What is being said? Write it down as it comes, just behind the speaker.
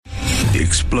The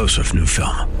explosive new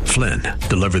film, Flynn,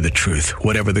 deliver the truth,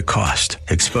 whatever the cost,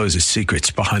 exposes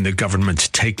secrets behind the government's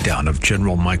takedown of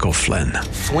General Michael Flynn.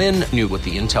 Flynn knew what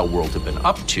the intel world had been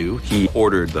up to. He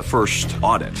ordered the first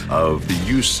audit of the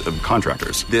use of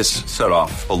contractors. This set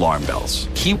off alarm bells.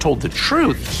 He told the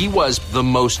truth. He was the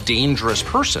most dangerous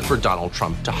person for Donald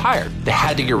Trump to hire. They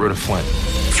had to get rid of Flynn.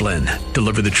 Flynn,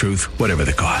 deliver the truth, whatever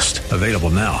the cost. Available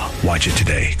now. Watch it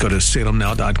today. Go to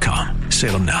salemnow.com.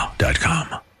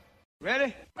 salemnow.com.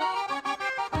 Ready?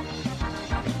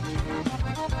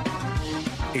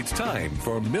 It's time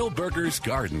for Milberger's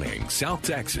Gardening, South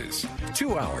Texas.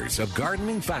 2 hours of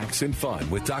gardening facts and fun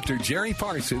with Dr. Jerry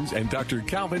Parsons and Dr.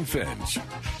 Calvin Finch.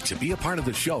 To be a part of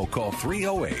the show, call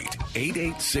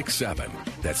 308-8867.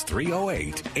 That's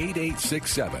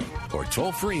 308-8867. Or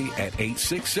toll free at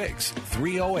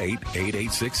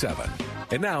 866-308-8867.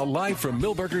 And now, live from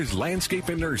Milberger's Landscape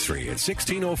and Nursery at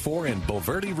 1604 and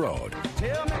Bulverde Road.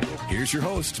 Here's your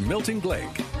host, Milton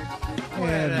Blake.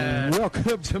 And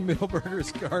welcome to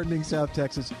Milberger's Gardening, South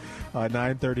Texas,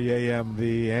 9:30 a.m.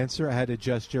 The Answer. I had to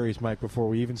adjust Jerry's mic before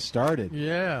we even started.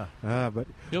 Yeah. But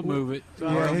he'll move it.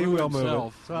 Yeah, he will move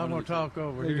it. So I'm going to talk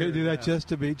over You're here. going to do that just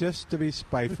to be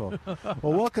spiteful.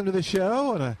 Well, welcome to the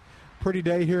show on a pretty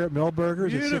day here at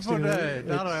Milberger's. Beautiful day.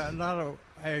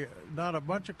 Not a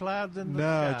bunch of clouds in the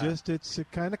sky. No, it's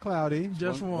kind of cloudy.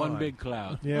 Just one big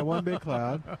cloud. Yeah, one big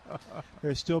cloud.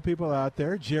 There's still people out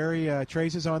there. Jerry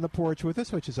Trace is on the porch with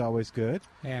us, which is always good.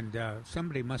 And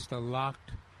somebody must have locked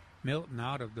Milton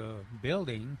out of the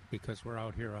building because we're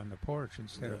out here on the porch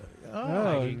instead of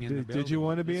hiding in the building. Did you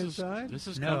want to be inside? This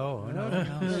is No.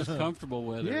 This is comfortable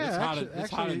weather. Yeah,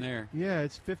 it's hot in there. Yeah,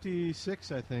 it's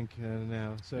 56, I think,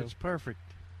 now. So it's perfect.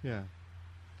 Yeah.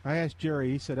 I asked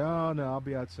Jerry. He said, "Oh, no, I'll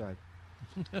be outside."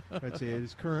 Let's see. It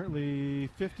is currently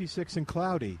 56 and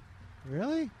cloudy.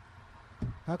 Really?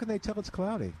 How can they tell it's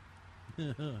cloudy?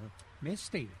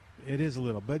 Misty. It is a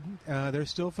little. But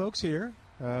there's still folks here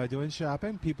doing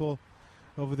shopping. People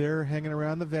over there hanging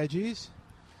around the veggies.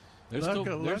 There's still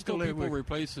people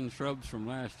replacing shrubs from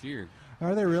last year.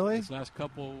 Are they really? This last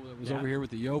couple that was over here with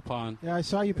the Yaupon. Yeah, I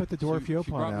saw you put the dwarf Yaupon out.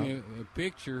 She brought me a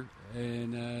picture,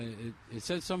 and it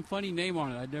said some funny name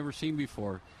on it I'd never seen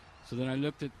before. So then I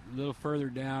looked a little further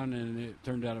down, and it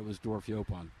turned out it was dwarf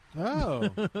Yaupon. Oh.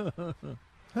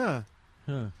 Huh.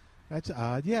 That's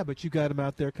odd. Yeah, but you got them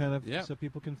out there kind of so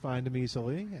people can find them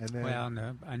easily. And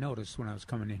then I noticed when I was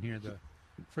coming in here the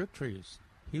fruit trees.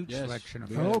 Huge selection of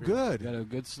fruit. Oh, good. Got a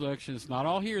good selection. It's not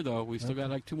all here, though. We still got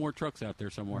like 2 more trucks out there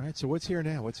somewhere. All right, so what's here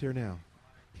now?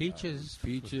 Peaches.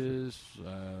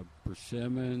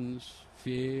 Persimmons,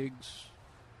 figs,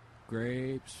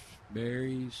 grapes,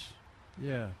 berries.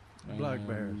 Yeah,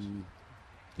 blackberries.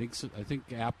 I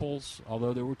think apples,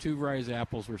 although there were 2 varieties of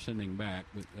apples we're sending back.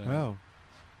 But,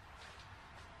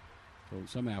 So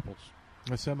some apples.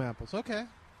 Some apples. Okay,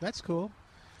 that's cool.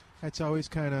 That's always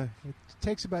kind of. It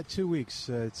takes about 2 weeks.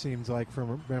 It seems like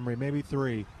from memory, maybe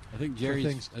 3. I think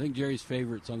Jerry's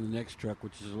favorite's on the next truck,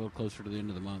 which is a little closer to the end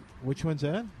of the month. Which one's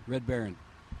that? Red Baron.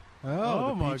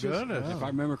 Oh my goodness! If I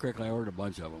remember correctly, I ordered a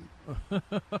bunch of them.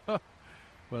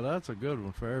 Well, that's a good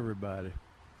one for everybody.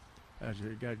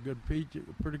 Actually, it got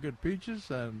pretty good peaches,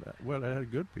 and it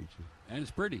had good peaches. And it's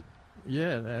pretty.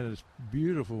 Yeah, and it's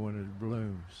beautiful when it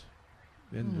blooms.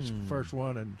 In the first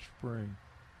one in spring.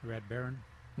 Red Baron.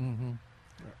 Mm-hmm.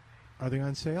 Are they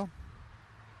on sale?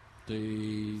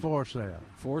 For sale.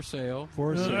 For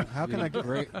sale. How can I get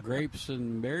grapes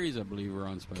and berries? I believe are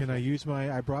on special. Can I use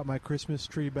I brought my Christmas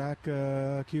tree back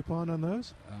coupon on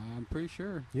those? I'm pretty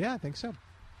sure. Yeah, I think so.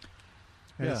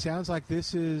 And it sounds like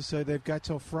this is they've got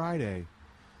till Friday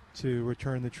to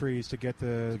return the trees to get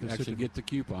get the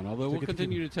coupon. Although we'll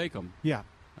continue to take them. Yeah.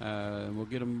 We'll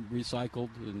get them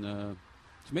recycled, and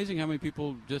it's amazing how many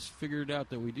people just figured out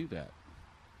that we do that.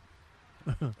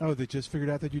 Oh, they just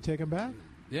figured out that you take them back?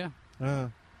 Yeah.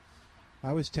 I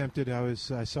was tempted. I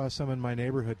saw some in my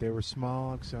neighborhood. They were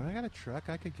small, so I got a truck.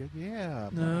 I could get.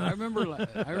 Yeah. I remember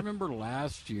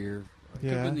last year. Could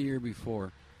have been the year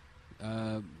before.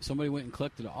 Somebody went and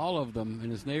collected all of them in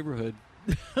his neighborhood.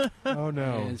 Oh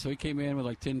no! And so he came in with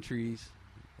like 10 trees.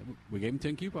 We gave him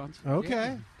 10 coupons. Okay.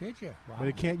 Yeah. Did you? Wow. But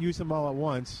he can't use them all at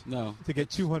once. No. To get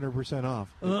 200% off.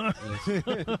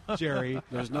 Jerry.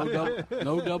 There's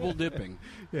no double dipping.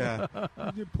 Yeah.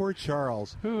 Poor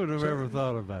Charles. Who would have ever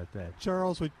thought about that?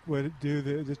 Charles would do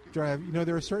the drive. You know,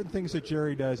 there are certain things that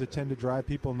Jerry does that tend to drive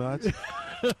people nuts.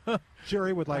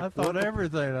 Jerry would I thought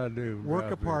everything I do.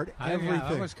 Work apart everything.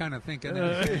 I was kind of thinking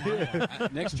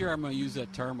that. Next year I'm going to use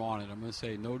that term on it. I'm going to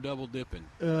say no double dipping.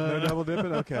 No double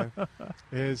dipping? Okay.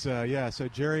 So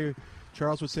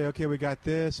Charles would say, okay, we got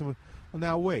this. And well,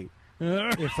 now wait.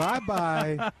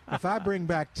 if I bring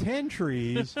back 10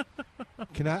 trees,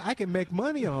 I can make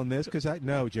money on this because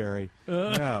no, Jerry,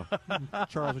 no.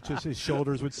 Charles would his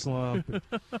shoulders would slump.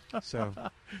 So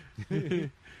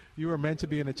you were meant to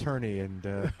be an attorney,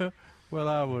 and well,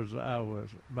 I was.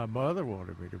 My mother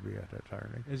wanted me to be an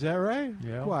attorney. Is that right?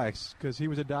 Yeah. Why? Because he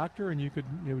was a doctor, and it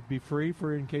would be free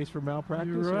in case for malpractice.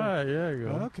 You're right. Yeah, you go.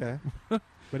 Okay.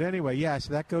 But anyway,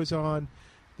 so that goes on.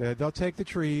 They'll take the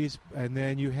trees, and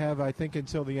then you have, I think,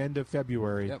 until the end of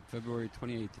February. Yep, February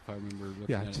 28th, if I remember looking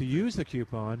Yeah, at to it. use the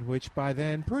coupon, which by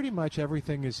then pretty much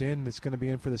everything is in that's going to be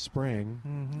in for the spring.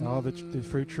 Mm-hmm. All the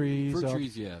fruit trees. Fruit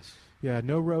trees, yes. Yeah,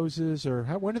 no roses.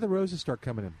 When do the roses start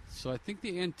coming in? So I think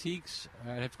the antiques,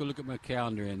 I'd have to go look at my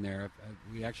calendar in there.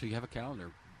 We actually have a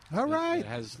calendar. All right. It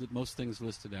has most things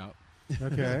listed out.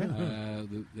 Okay.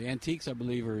 The antiques, I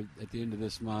believe, are at the end of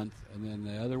this month, and then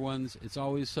the other ones, it's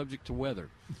always subject to weather.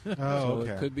 Oh, so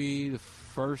okay. it could be the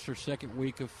first or second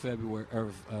week of February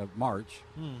or March,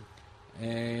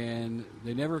 and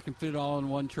they never can fit it all in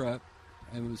one truck,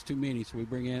 and it was too many. So we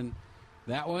bring in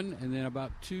that one, and then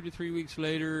about 2 to 3 weeks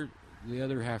later, the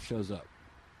other half shows up.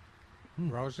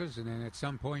 Roses, and then at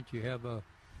some point you have a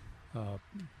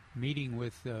meeting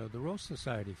with the Rose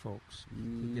Society folks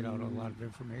to get out a lot of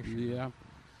information. Yeah.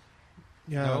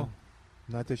 Yeah. No?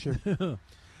 Not this year. All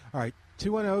right.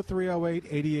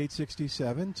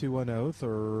 210-308-8867.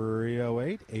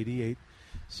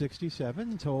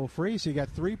 210-308-8867. Toll free. So you got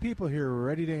 3 people here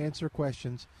ready to answer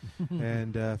questions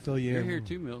and fill you You're in. here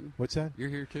too, Milton. What's that? You're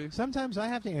here too. Sometimes I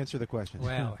have to answer the questions.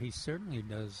 Well, he certainly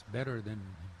does better than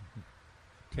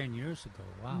 10 years ago.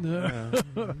 Wow.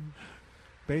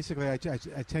 Basically,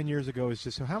 10 years ago, it's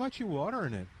just, so how much you water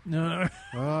in it? No.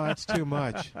 Oh, that's too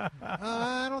much.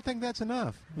 I don't think that's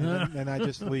enough. And I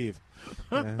just leave.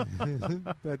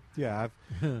 But, yeah,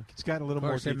 it's gotten a little Of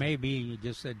more... course, it may be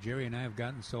just that Jerry and I have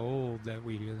gotten so old that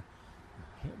we,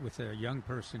 with a young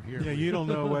person here... Yeah, you don't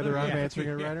know whether I'm answering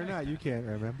it right or not. You can't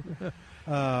remember.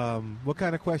 What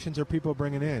kind of questions are people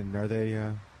bringing in? Are they...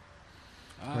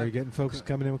 Are you getting folks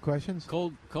coming in with questions?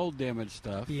 Cold damage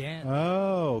stuff. Yeah.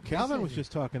 Oh, Calvin was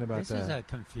just talking about that. This is a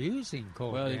confusing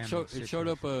cold damage it showed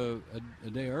up a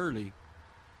day early.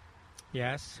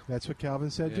 Yes. That's what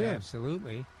Calvin said, Yeah, yeah.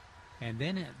 Absolutely. And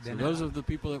then those of the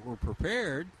people that were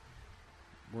prepared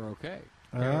were okay.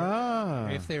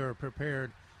 If they were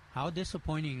prepared, how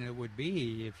disappointing it would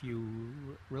be if you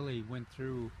really went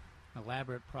through an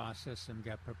elaborate process and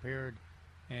got prepared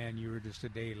and you were just a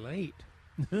day late.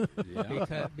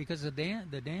 Yeah. Because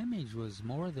the damage was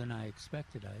more than I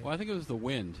expected. I think it was the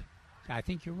wind. I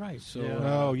think you're right. So,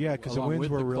 Oh, yeah, because the winds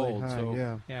were really cold, high, so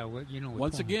yeah. Yeah, well,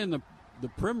 Once again, the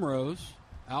primrose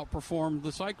outperformed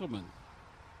the cyclamen.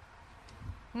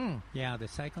 Yeah, the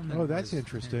cyclamen. Oh, that's was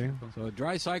interesting. So a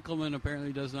dry cyclamen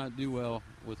apparently does not do well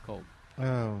with cold.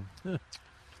 Oh.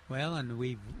 Well, and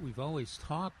we've always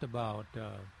talked about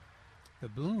the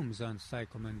blooms on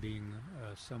cyclamen being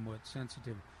somewhat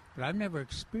sensitive, but I've never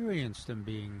experienced them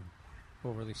being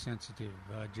overly sensitive.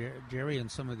 Jerry and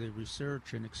some of the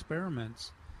research and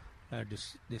experiments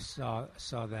just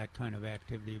saw that kind of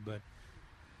activity, but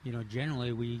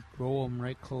generally we grow them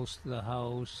right close to the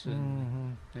house,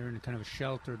 and they're in a kind of a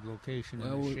sheltered location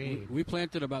in the shade. We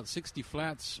planted about 60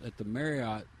 flats at the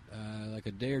Marriott like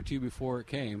a day or two before it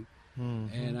came,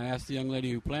 and I asked the young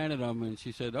lady who planted them, and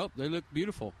she said, "Oh, they look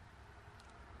beautiful."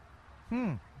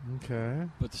 Okay.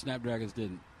 But the snapdragons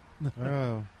didn't.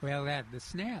 Oh. Well, the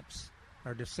snaps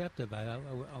are deceptive. I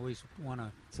always want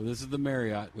to. So this is the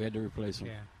Marriott. We had to replace them.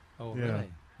 Yeah. Oh, Yeah. really?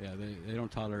 Yeah, they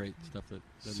don't tolerate stuff that.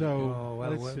 So,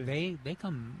 well, they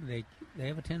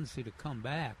have a tendency to come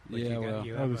back. But Yeah,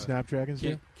 you Oh, have the a snapdragons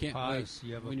do? can't pause. wait.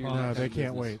 You have a when you're pause. in No, that they kind of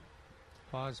can't business. wait.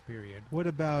 Pause period. What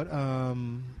about,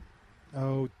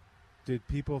 did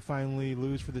people finally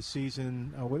lose for the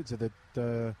season? Oh, what is it?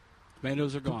 The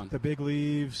Tomatoes are gone. The big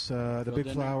leaves, the Filled big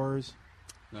in there? flowers.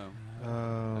 No.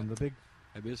 The big...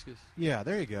 Hibiscus? Yeah,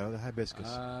 there you go, the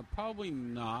hibiscus. Probably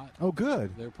not. Oh,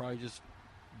 good. They're probably just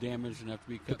damaged enough to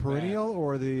be cut The perennial back.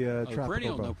 or the The tropical?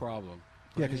 perennial, both? no problem.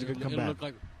 Yeah, because it could come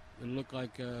back. It'll look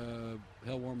like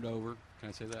hell warmed over. Can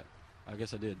I say that? I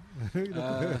guess I did.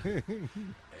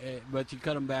 But you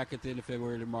cut them back at the end of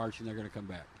February to March, and they're going to come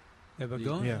back.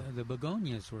 The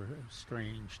begonias were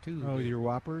strange too. Oh, your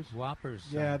whoppers? Whoppers.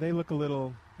 Yeah, they look a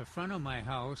little... The front of my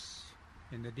house,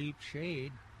 in the deep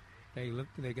shade,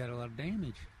 they got a lot of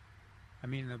damage. I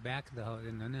mean, in the back of the house,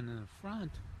 and then in the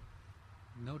front,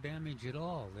 no damage at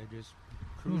all. They're just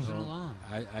cruising along.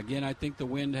 I think the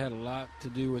wind had a lot to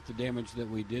do with the damage that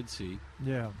we did see.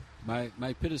 Yeah. My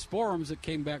pittosporums that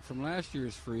came back from last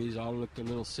year's freeze all looked a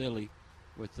little silly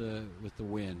with the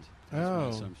wind. That's my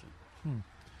assumption.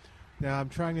 Now I'm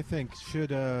trying to think.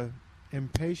 Should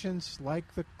impatience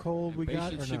like the cold we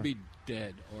got? Patients Or should no? be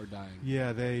dead or dying.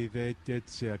 Yeah, they did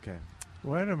see. Okay.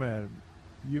 Wait a minute.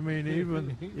 You mean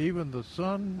even the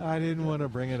sun? I didn't want to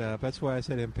bring it up. That's why I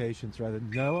said impatience rather than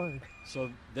no.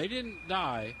 So they didn't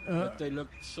die, but they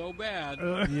looked so bad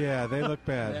Yeah, they look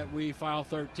bad. that we file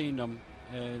 13 them,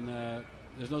 and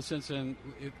there's no sense in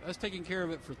us taking care of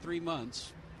it for 3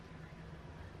 months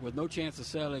with no chance of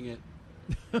selling it.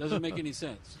 Doesn't make any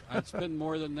sense. I'd spend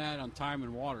more than that on time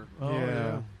and water. Oh,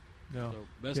 Yeah. No. So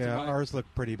best Yeah, to buy, ours look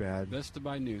pretty bad. best to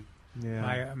buy new.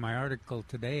 Yeah. My article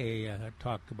today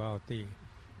talked about the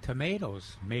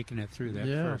tomatoes making it through that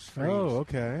Yeah. first freeze. Oh,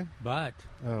 okay. But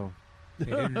Oh.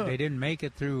 they didn't make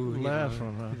it through Last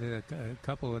one, huh? a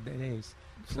couple of days.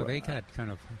 So they got kind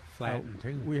of flattened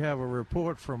too. We have a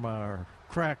report from our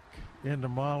crack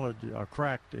entomology, or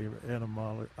cracked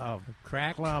entomology,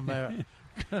 Cracked? climate,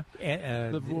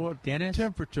 the what Dennis?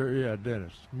 temperature. Yeah,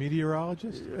 Dennis,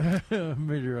 Meteorologist?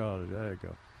 meteorologist. There you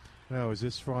go. No, is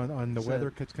this on the Said-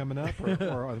 weather that's coming up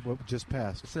or on what just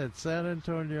passed? Said San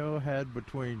Antonio had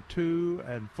between 2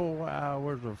 and 4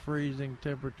 hours of freezing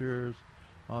temperatures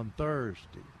on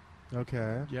Thursday,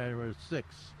 Okay. January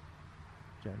 6th.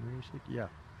 January 6th, yeah.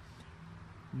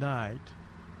 Night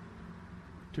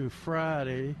to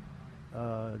Friday,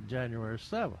 January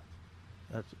 7th.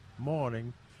 That's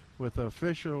morning, with the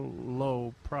official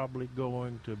low probably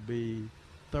going to be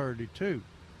 32.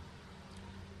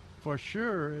 For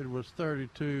sure, it was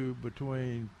 32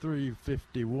 between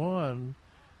 3:51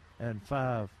 and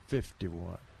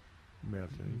 5:51.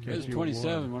 Milton, in It was case you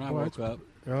 27 when I Well, woke up.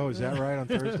 Oh, is that right on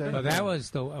Thursday? Well, that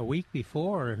was a week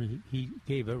before he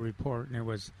gave a report, and it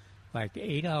was like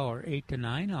 8 to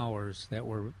 9 hours that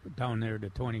were down there to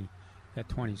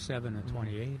 27 and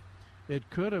 28. It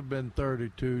could have been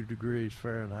 32 degrees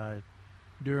Fahrenheit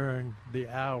during the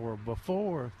hour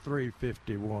before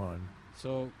 3:51.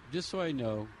 So just so I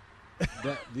know,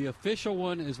 that the official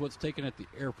one is what's taken at the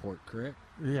airport, correct?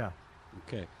 Yeah.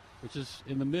 Okay, which is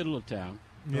in the middle of town.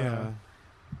 Yeah.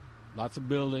 Lots of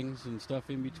buildings and stuff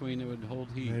in between that would hold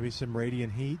heat. Maybe some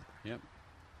radiant heat. Yep,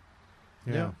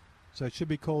 Yeah. Yeah. So it should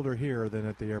be colder here than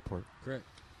at the airport. correct.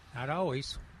 Not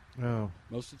always. Oh.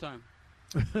 Most of the time.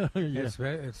 Yeah.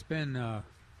 It's been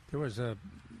there was a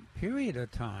period of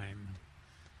time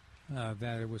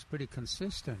that it was pretty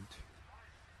consistent,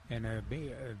 and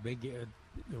the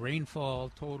rainfall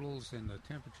totals and the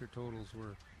temperature totals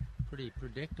were pretty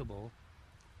predictable.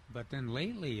 But then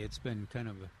lately, it's been kind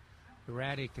of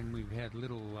erratic, and we've had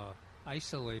little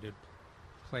isolated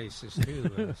places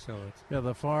too. So it's Yeah,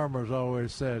 the farmers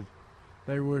always said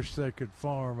they wish they could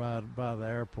farm out by the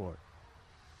airport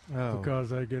Oh. because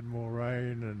they get more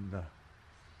rain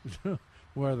and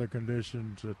weather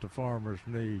conditions that the farmers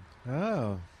need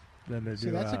Oh. than they See,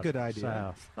 do that's a out good idea.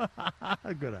 south.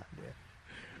 A good idea.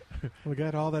 We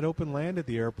got all that open land at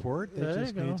the airport. They There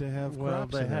just you go. need to have well,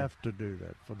 crops they in there. have to do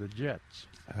that for the jets.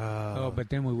 oh, but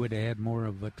then we would have had more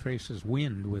of a trace's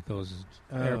wind with those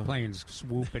Oh. airplanes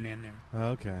swooping in there.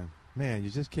 Okay. Man, you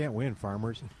just can't win,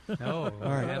 farmers. No,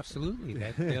 right. absolutely.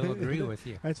 They'll agree with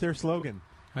you. That's their slogan.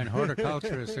 And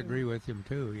horticulturists agree with him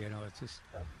too. You know, it's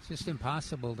just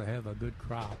impossible to have a good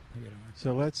crop. You know,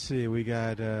 So let's see. We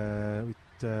got we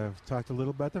talked a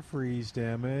little about the freeze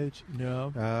damage.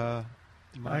 Yeah.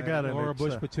 My got it. Laura It's,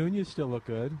 Bush petunias still look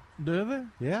good. Do they?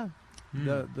 Yeah.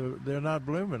 They're not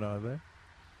blooming, are they?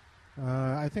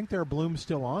 I think there are blooms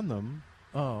still on them.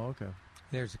 Oh, okay.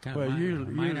 there's a kind Well, of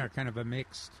usually- mine are kind of a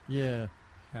mixed. Yeah.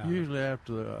 Usually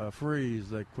after a freeze,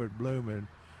 they quit blooming,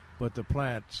 but the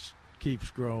plant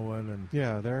keeps growing and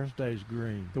Yeah, they're stays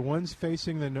green. the ones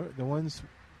facing the ones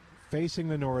facing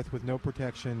the north with no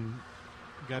protection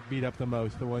got beat up the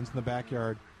most. The ones in the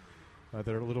backyard that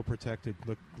are a little protected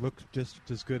look just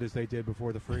as good as they did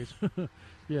before the freeze.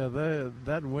 Yeah,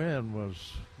 that wind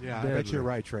was Yeah, I deadly. bet you're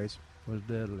right, Trace. Was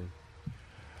deadly.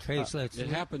 Trace, let's It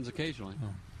happens occasionally.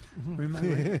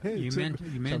 remember you, So-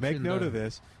 mentioned So make note of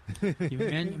this. you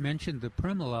mentioned the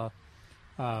primula.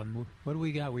 What do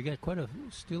we got? We got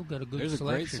still got a good There's a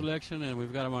great selection. selection, and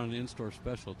we've got them on an in-store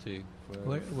specialty for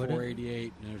What-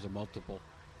 $4.88, and there's a multiple.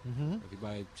 Mm-hmm. If you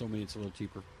buy so many, it's a little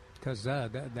cheaper. Because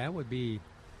that would be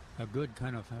a good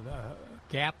kind of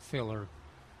gap filler.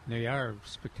 They are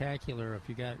spectacular if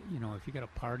you got a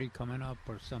party coming up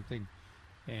or something,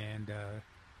 and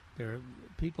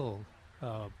people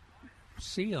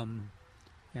see them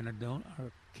and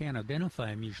can't identify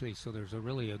them usually. So there's a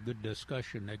good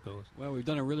discussion that goes. Well, we've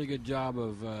done a really good job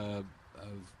of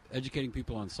educating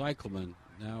people on cyclamen.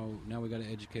 Now we got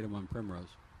to educate them on primrose.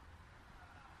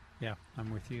 Yeah,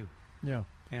 I'm with you. Yeah.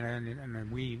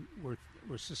 And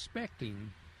we're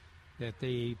suspecting that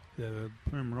the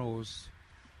primrose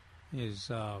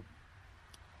is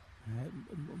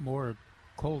more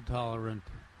cold tolerant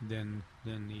than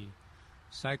the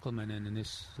cyclamen, and in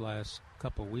this last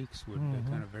couple of weeks would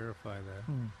kind of verify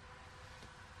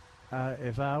that.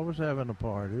 If I was having a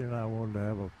party and I wanted to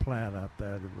have a plant out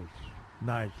there that was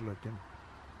nice looking,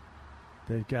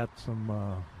 they got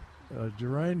some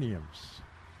geraniums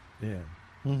in.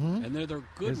 And they're the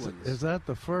good ones. Is that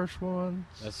the first one?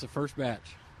 That's the first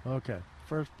batch. Okay,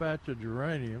 first batch of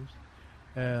geraniums,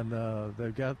 and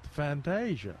they've got the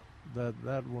Fantasia.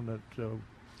 That one that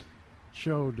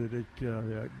showed that it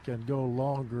can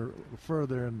go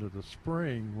further into the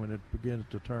spring when it begins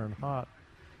to turn hot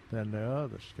than the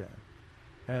others can.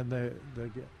 And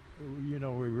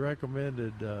we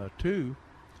recommended two.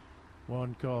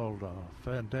 One called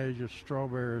Fantasia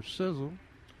Strawberry Sizzle,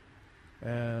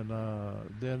 and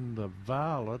then the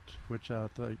Violet, which I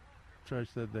think Trey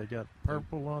said they got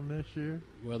purple on this year.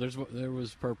 Well, there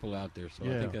was purple out there, so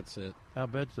I think that's it. I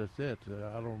bet that's it.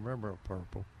 I don't remember a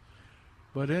purple.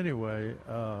 But anyway,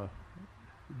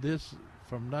 this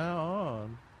from now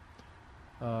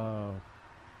on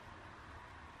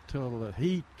till the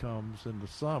heat comes in the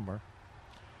summer,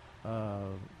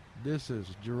 this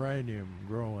is geranium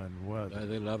growing weather.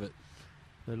 They love it.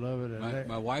 They love it. And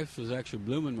my wife's was actually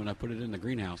blooming when I put it in the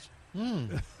greenhouse.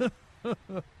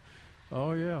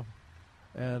 Oh, yeah.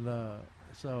 And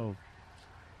so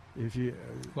if you...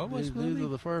 What was these are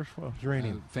the first ones.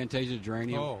 Geranium. Fantasia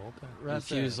geranium. Oh, okay. Right and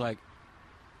she there. was like,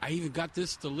 I even got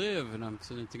this to live. And I'm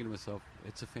sitting thinking to myself,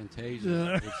 it's a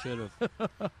Fantasia. It should have.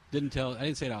 I didn't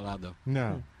say it out loud, though.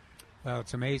 No. Well,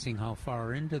 it's amazing how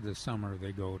far into the summer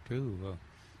they go too.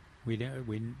 We were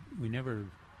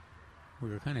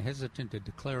kind of hesitant to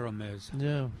declare them as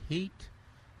heat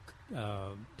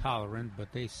tolerant,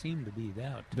 but they seem to be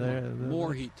that too. They're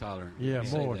more heat tolerant. Yeah,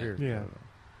 more here. Yeah.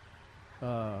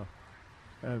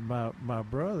 And my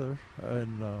brother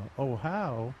in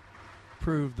Ohio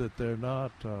proved that they're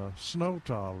not snow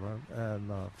tolerant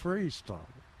and freeze tolerant.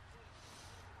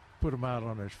 Put him out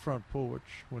on his front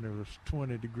porch when it was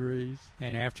 20 degrees.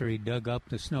 And after he dug up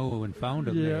the snow and found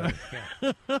them there.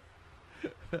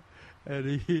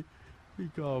 And he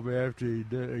called me after he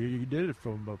did it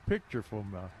from a picture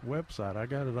from a website. I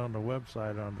got it on the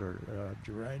website under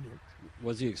geranium.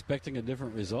 Was he expecting a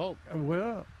different result?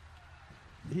 Well,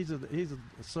 he's a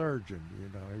surgeon,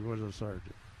 he was a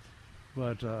surgeon.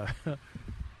 But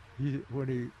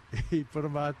when he put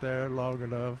them out there long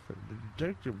enough and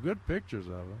took some good pictures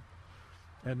of them,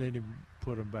 and then he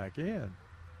put them back in,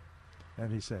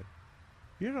 and he said,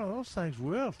 those things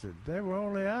wilted. They were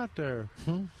only out there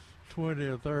 20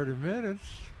 or 30 minutes.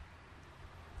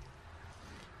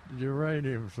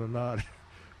 Geraniums are not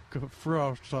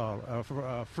freeze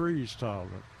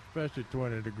tolerant, especially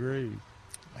 20 degrees.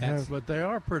 But they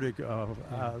are pretty.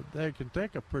 They can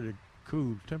take a pretty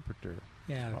cool temperature.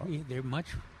 Yeah, they're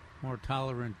much more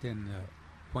tolerant than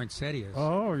poinsettias.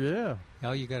 Oh yeah.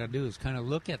 All you got to do is kind of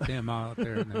look at them out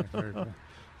there and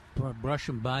brush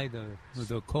them by the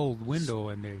cold window,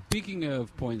 and they. Speaking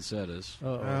of poinsettias,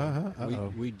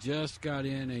 we just got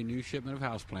in a new shipment of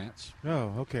houseplants.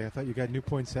 Oh, okay. I thought you got new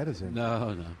poinsettias in.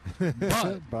 No.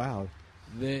 But wow.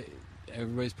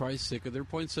 Everybody's probably sick of their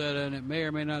poinsettia, and it may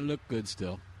or may not look good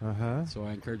still. So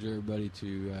I encourage everybody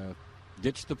to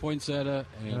ditch the poinsettia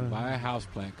and buy a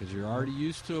houseplant, because you're already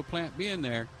used to a plant being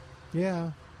there.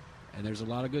 Yeah. And there's a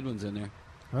lot of good ones in there.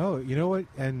 Oh, you know what?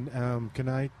 And can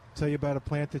I tell you about a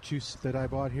plant that I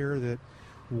bought here that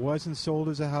wasn't sold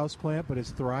as a houseplant, but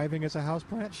is thriving as a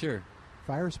houseplant? Sure.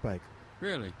 Fire spike.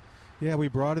 Really? Yeah, we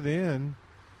brought it in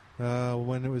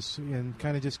when it was in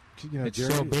kind of just, It's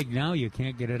Jerry, so big now you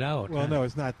can't get it out. Well, no,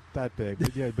 it's not that big.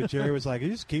 But Jerry was like, you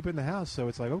just keep it in the house. So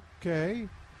it's like, okay,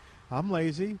 I'm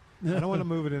lazy. I don't want to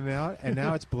move it in and out. And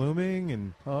now it's blooming,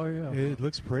 and it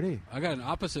looks pretty. I got an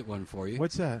opposite one for you.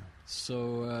 What's that?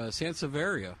 So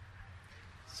Sansevieria.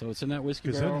 So it's in that whiskey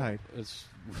Gesundheit. barrel. It's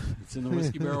in the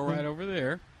whiskey barrel right over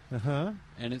there. Uh-huh.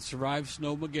 And it survived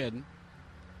Snowmageddon,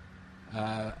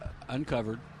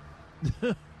 uncovered.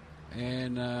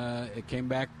 And it came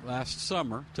back last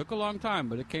summer. Took a long time,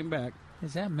 but it came back.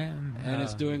 Is that man? And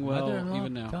it's doing well mother-in-law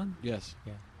even now. done? Yes.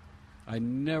 Yeah. I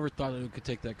never thought it could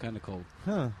take that kind of cold.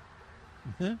 Huh.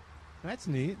 That's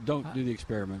neat. Don't do the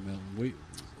experiment, Milton.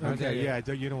 Okay, yeah,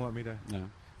 you don't want me to. No.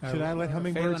 Should I let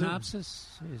hummingbirds in?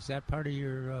 Phalaenopsis? Is that part of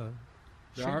your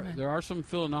There are some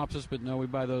Phalaenopsis, but no, we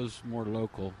buy those more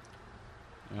local.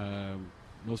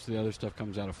 Most of the other stuff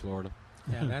comes out of Florida.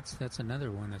 Yeah, that's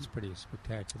another one that's pretty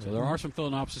spectacular. So there are some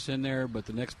Phalaenopsis in there, but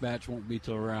the next batch won't be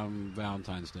till around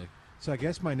Valentine's Day. So I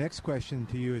guess my next question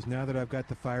to you is, now that I've got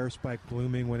the fire spike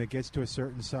blooming, when it gets to a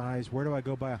certain size, where do I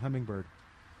go buy a hummingbird?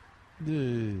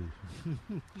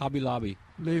 Hobby Lobby.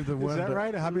 Leave the window. Is that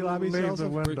right? A Hobby Lobby Leave sells the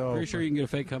them? window. Pretty sure you can get a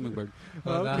fake hummingbird.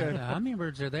 Well, Okay. the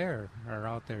hummingbirds are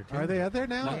out there too. Are they out there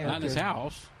now? Not in his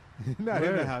house. Not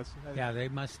in the house. Yeah, they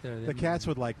must. The cats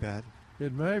would like that.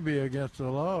 It may be against the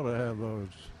law to have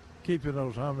keeping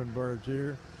those hummingbirds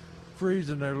here,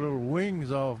 freezing their little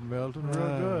wings off, Milton.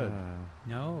 Real good.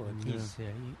 No,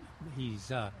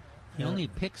 he only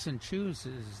picks and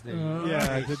chooses the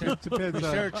it depends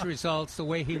research results the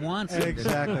way he wants it.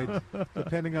 Exactly.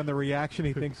 Depending on the reaction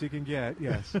he thinks he can get,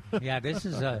 yes. Yeah, this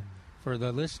is for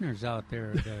the listeners out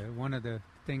there, one of the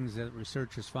things that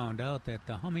researchers found out, that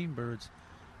the hummingbirds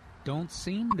don't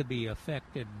seem to be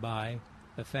affected by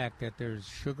the fact that there's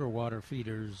sugar water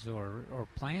feeders or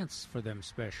plants for them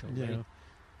special. Yeah.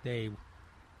 They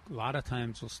a lot of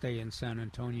times will stay in San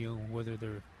Antonio whether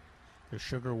they're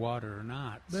sugar water or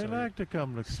not. They like to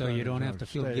come to so you don't have to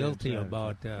feel guilty inside.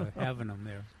 about having them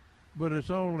there. But it's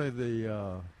only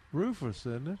the rufus,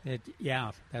 isn't it?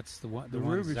 Yeah, that's the one. The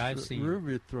ruby ones I've seen.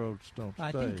 Ruby throats don't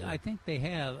stay. I think they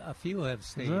have a few have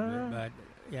stayed, but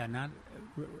yeah, not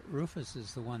rufus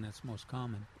is the one that's most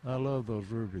common. I love those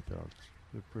ruby throats.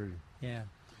 They're pretty. Yeah.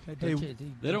 They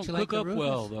don't cook up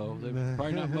well, though. There's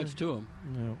probably not much to them.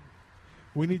 No.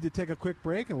 We need to take a quick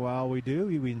break, and while we do,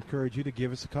 we encourage you to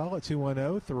give us a call at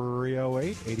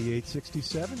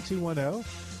 210-308-8867,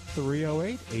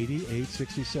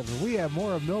 210-308-8867. We have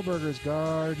more of Milberger's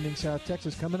Gardening South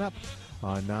Texas coming up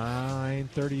on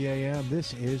 9:30 a.m.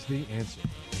 This is The Answer.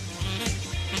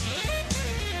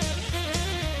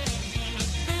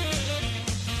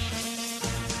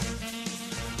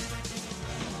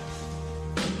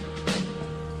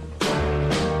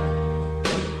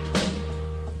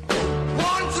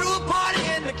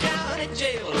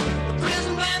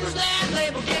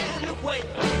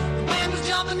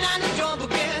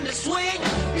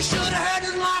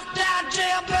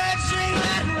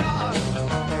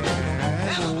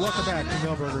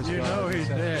 You know he's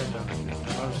dead.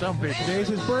 Some people. Today's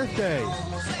his birthday.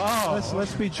 Oh,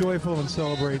 let's be joyful and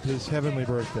celebrate his heavenly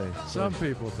birthday. Some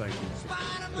people think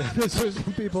he's so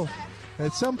some people,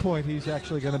 at some point, he's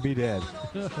actually going to be dead.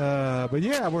 But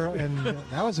yeah,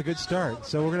 that was a good start.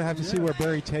 So we're going to have to see where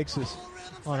Barry takes us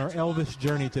on our Elvis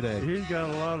journey today. He's got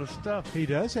a lot of stuff. He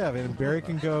does have it. And Barry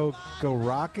can go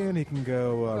rockin'. He can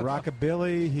go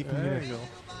rockabilly.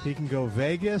 He can go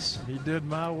Vegas. He did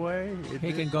my way.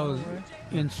 He can go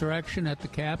insurrection at the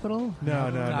Capitol. No.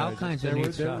 All kinds of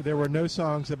neat stuff. There were no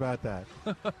songs about that.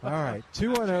 All right.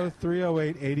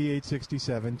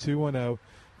 210-308-8867.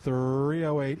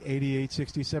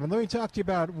 210-308-8867. Let me talk to you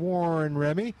about Warren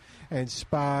Remy and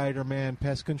Spider-Man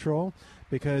Pest Control,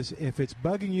 because if it's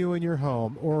bugging you in your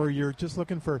home, or you're just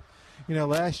looking for,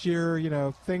 last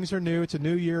year, things are new. It's a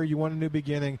new year. You want a new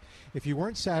beginning. If you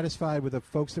weren't satisfied with the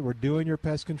folks that were doing your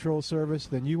pest control service,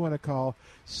 then you want to call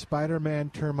Spider-Man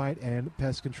Termite and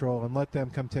Pest Control and let them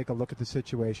come take a look at the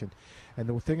situation. And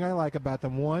the thing I like about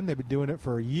them, one, they've been doing it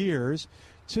for years.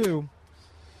 Two,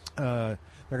 they're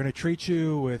going to treat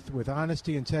you with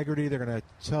honesty, integrity. They're going to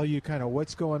tell you kind of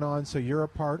what's going on so you're a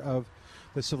part of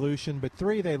the solution. But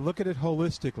three, they look at it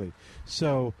holistically.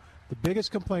 So the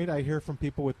biggest complaint I hear from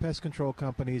people with pest control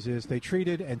companies is they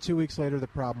treated and 2 weeks later the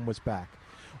problem was back.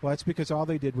 Well, that's because all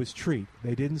they did was treat.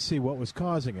 They didn't see what was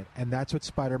causing it. And that's what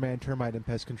Spider-Man Termite and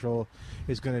Pest Control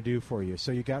is going to do for you.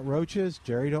 So you got roaches.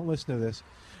 Jerry, don't listen to this.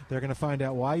 They're going to find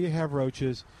out why you have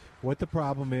roaches, what the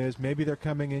problem is. Maybe they're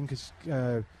coming in because...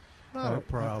 not a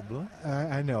problem.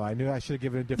 I know. I knew I should have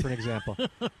given a different example.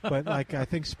 But I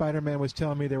think Spider-Man was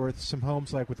telling me there were some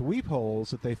homes with weep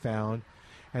holes that they found,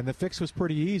 and the fix was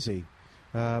pretty easy,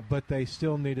 but they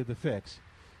still needed the fix.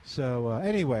 So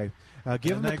anyway,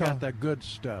 give them a call. They got that good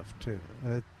stuff too.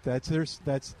 That's your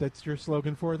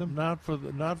slogan for them. Not for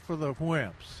the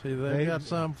wimps. See, they got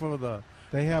some for the.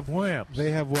 They have wimps.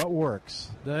 They have what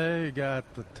works. They got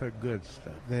the good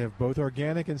stuff. They have both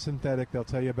organic and synthetic. They'll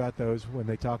tell you about those when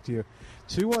they talk to you.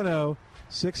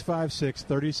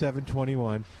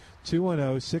 210-656-3721.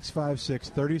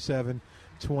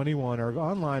 210-656-3721, or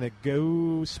online at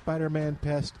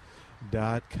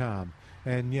GoSpidermanPest.com.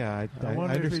 And yeah, I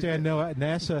understand.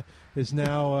 NASA is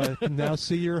now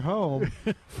see your home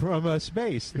from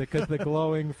space because the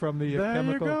glowing from the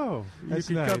chemical. There you go.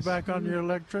 That's you can nice. cut back on your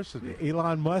electricity.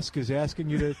 Elon Musk is asking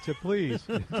you to please.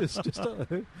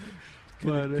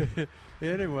 But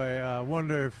anyway, I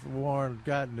wonder if Warren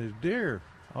gotten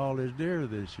all his deer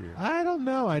this year. I don't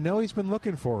know. I know he's been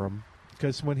looking for them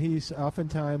because when he's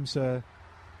oftentimes when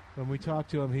we talk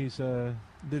to him, he's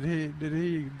Did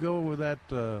he go with that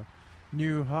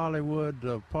new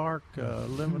Hollywood Park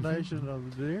elimination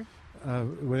of the deer?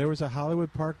 There was a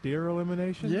Hollywood Park deer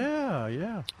elimination?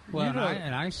 Yeah. Well,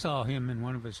 I saw him in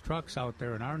one of his trucks out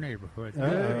there in our neighborhood.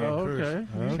 Okay.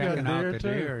 Checking out the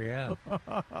deer, yeah.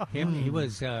 He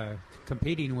was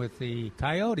competing with the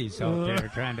coyotes out there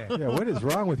trying to... Yeah, what is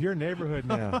wrong with your neighborhood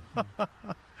now?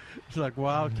 It's like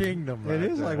Wild Kingdom. It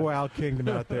is like Wild Kingdom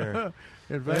out there.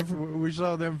 In fact, we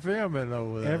saw them filming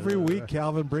over there. Every week,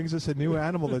 Calvin brings us a new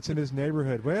animal that's in his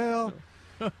neighborhood. Well,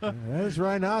 there's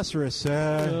rhinoceros.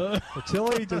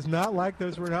 Tilly does not like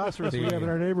those rhinoceros we have in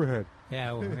our neighborhood.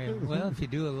 Yeah, well, if you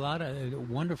do a lot of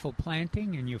wonderful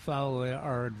planting and you follow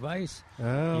our advice, you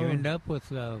end up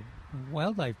with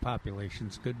wildlife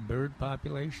populations, good bird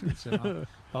populations, and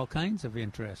all kinds of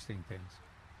interesting things.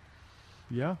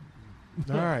 Yeah.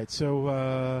 All right,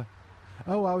 so,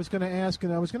 I was going to ask,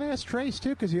 and I was going to ask Trace,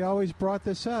 too, because he always brought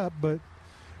this up, but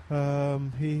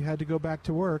he had to go back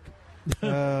to work.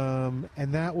 And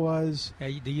that was, do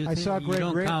you think you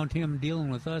don't count him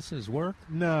dealing with us as work?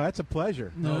 No, that's a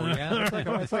pleasure. Oh, yeah?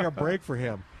 it's like a break for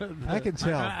him. I can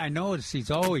tell. I notice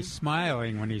he's always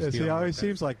smiling when he's dealing he always with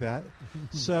seems like that.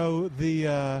 So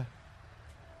the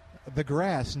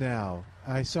grass now.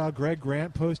 I saw Greg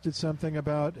Grant posted something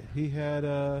about he had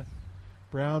a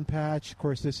brown patch. Of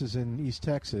course, this is in East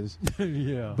Texas.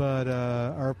 Yeah. But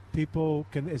are people?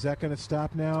 Is that going to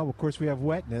stop now? Of course, we have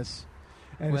wetness,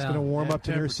 and it's going to warm up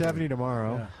to near 70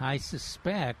 tomorrow. Yeah. I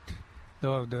suspect,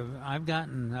 though, I've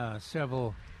gotten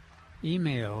several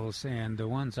emails, and the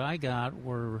ones I got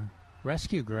were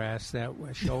rescue grass that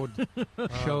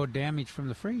showed damage from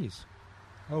the freeze.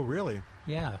 Oh, really?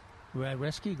 Yeah.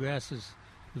 Rescue grass is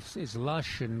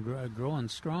lush and growing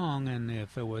strong, and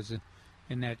if it was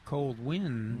in that cold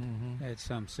wind at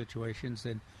some situations,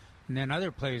 and then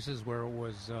other places where it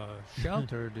was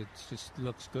sheltered, it just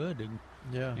looks good and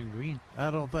green.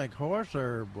 I don't think horse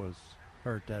herb was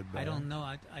hurt that bad. I don't know.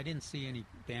 I didn't see any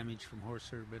damage from horse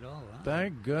herb at all.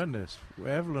 Thank goodness.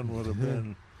 Evelyn would have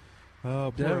been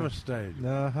devastated.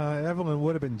 Evelyn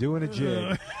would have been doing a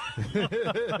jig.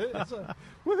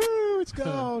 Woohoo! It's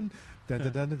gone.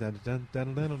 There's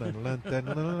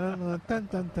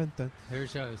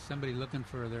somebody looking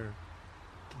for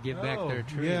give back their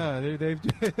tree. Yeah,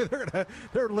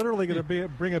 they're literally going to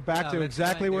bring it back to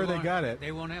exactly where they got it.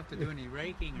 They won't have to do any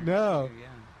raking. No.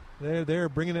 They're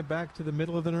bringing it back to the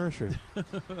middle of the nursery. All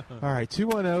right,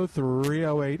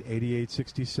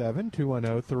 210-308-8867,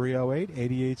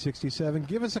 210-308-8867.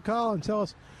 Give us a call and tell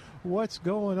us what's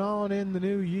going on in the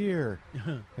new year.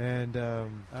 And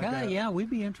we'd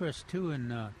be interested too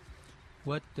in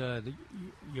what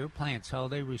your plants, how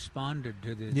they responded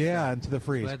to this. Yeah, and to the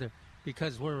freeze. Weather.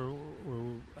 Because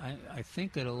I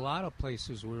think at a lot of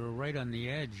places we were right on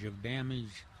the edge of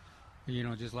damage.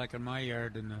 Just like in my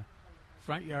yard, in the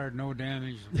front yard, no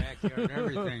damage. The backyard,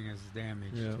 everything is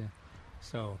damaged. Yeah.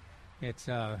 So it's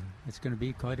going to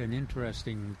be quite an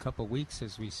interesting couple of weeks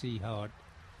as we see how it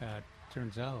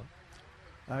turns out.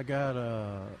 I got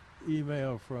an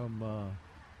email from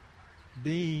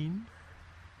Dean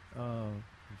from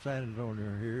San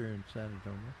Antonio, here in San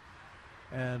Antonio,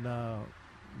 and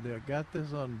they got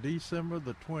this on December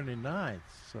the 29th.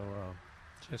 So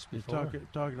just before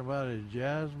talking about a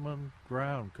jasmine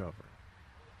ground cover,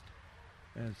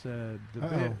 and said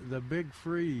the big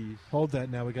freeze. Hold that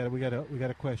now. We got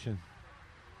a question.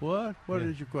 What? What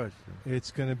is your question?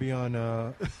 It's going to be on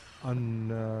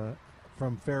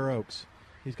from Fair Oaks.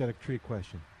 He's got a tree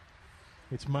question.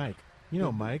 It's Mike. You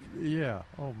know Mike. Yeah.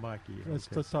 Oh, Mikey. Let's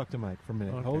talk to Mike for a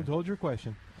minute. Okay. Hold your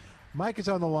question. Mike is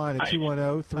on the line at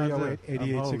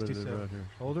 210-308-8867.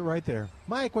 Hold it right there.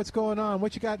 Mike, what's going on?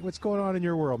 What you got? What's going on in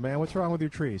your world, man? What's wrong with your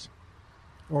trees?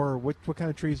 Or what kind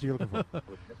of trees are you looking for?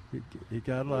 He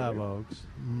got live oaks.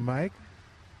 Mike?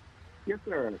 Yes,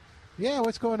 sir. Yeah,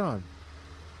 what's going on?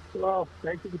 Well,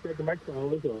 thank you for taking my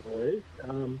call, as always.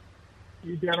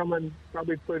 You gentlemen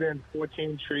probably put in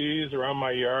 14 trees around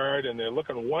my yard, and they're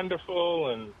looking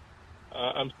wonderful, and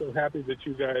I'm so happy that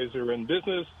you guys are in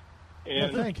business.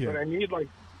 And thank you. But I need like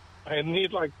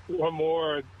 4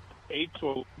 more 8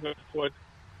 to 11 foot,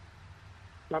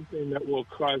 something that will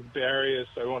cause barriers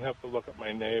so I won't have to look at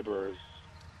my neighbors.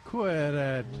 Quit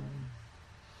it.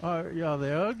 Are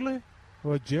they ugly?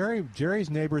 Well, Jerry's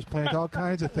neighbors plant all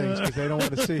kinds of things because they don't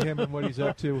want to see him and what he's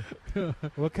up to.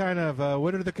 What kind of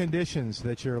what are the conditions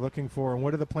that you're looking for, and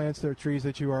what are the plants or trees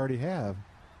that you already have?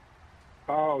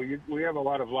 Oh, we have a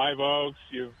lot of live oaks.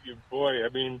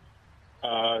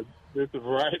 There's a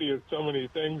variety of so many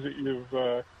things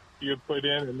that you've put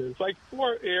in, and there's like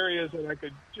 4 areas that I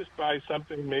could just buy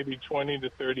something maybe 20 to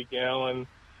 30 gallon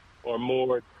or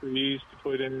more trees to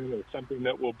put in, or something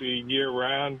that will be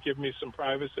year-round, give me some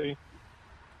privacy.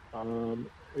 I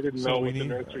didn't know what the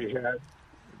nursery had.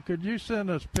 Could you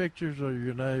send us pictures of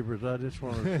your neighbors? I just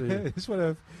want to see. Just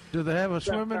wanna- Do they have a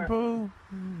swimming pool?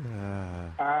 Do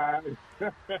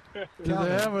they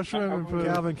have a swimming pool?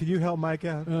 Calvin, can you help Mike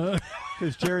out?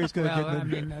 Because Jerry's going to Well, get I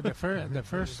in mean, the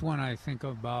first one I think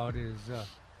about is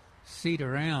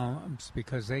cedar elms,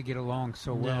 because they get along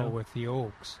so well Yeah. with the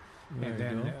oaks, There and you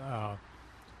then go.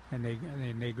 and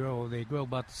they grow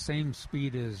about the same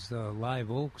speed as live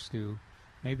oaks do,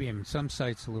 maybe in some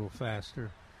sites a little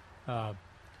faster.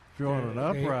 If you want an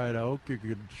upright oak, you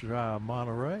could try a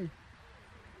Monterey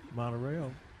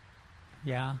oak.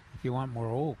 Yeah, if you want more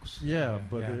oaks. Yeah,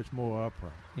 but yeah. it's more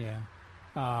upright. Yeah.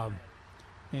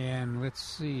 And let's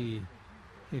see,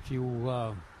 if you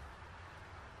want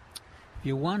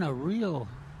a real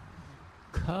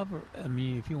cover, I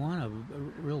mean, if you want a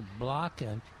real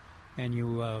blockage, and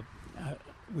you,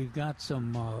 we've got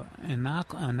some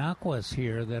anaquas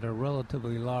here that are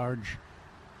relatively large,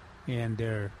 and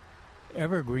they're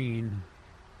evergreen,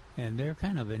 and they're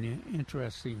kind of an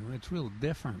interesting, it's real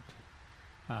different.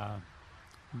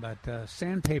 But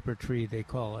sandpaper tree, they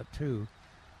call it too.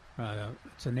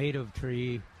 It's a native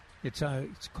tree. It's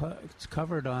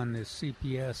covered on this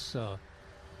CPS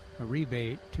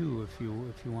rebate too, if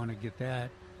you want to get that.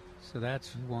 So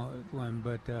that's one.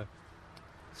 But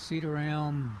cedar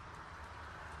elm,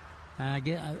 I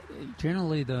get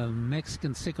generally the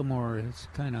Mexican sycamore is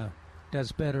kind of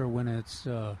does better when it's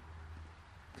kind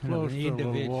Close of an to a little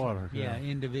individual. water, Yeah, yeah.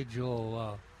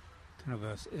 individual. Kind of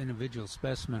a individual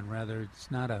specimen, rather.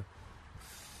 It's not a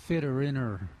fitter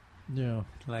inner. Yeah.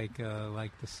 Like the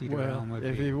cedar Well, elm would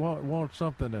if be. you want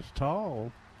something that's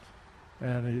tall,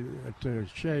 and to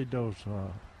shade those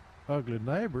ugly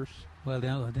neighbors, Well,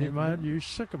 you might use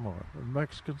sycamore,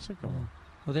 Mexican sycamore.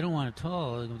 Well, they don't want it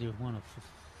tall. They want it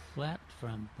flat.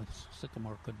 From the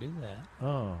sycamore could do that.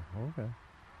 Oh, okay.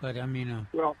 But I mean,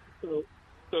 Well, so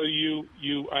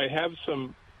I have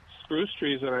some spruce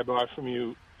trees that I bought from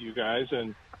you guys,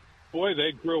 and boy,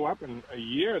 they grew up in a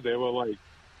year. They were like,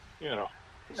 I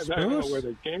don't know where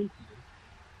they came from.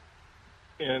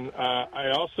 And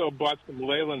I also bought some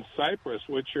Leyland cypress,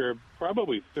 which are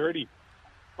probably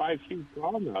 35 feet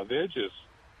tall now. They're just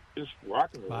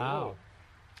rocking and wow. rolling.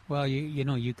 Well,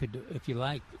 you could, if you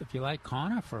like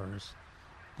conifers,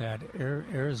 that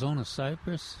Arizona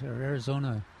cypress or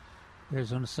Arizona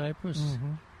cypress,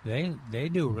 they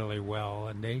do really well,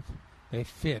 and they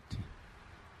fit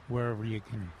wherever you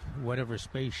can, whatever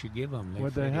space you give them.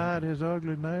 Would they hide his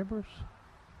ugly neighbors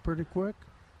pretty quick?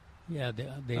 Yeah,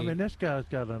 they. I mean, this guy's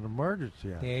got an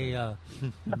emergency out They there.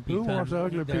 Who wants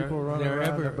ugly people running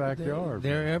around in their backyard?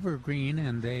 They're evergreen,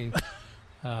 and they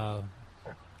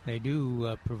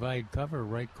do provide cover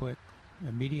right quick,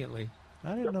 immediately.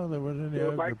 I didn't know there was any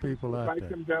So ugly people out If I there.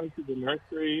 come down to the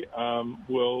nursery,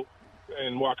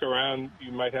 and walk around,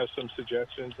 you might have some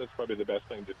suggestions. That's probably the best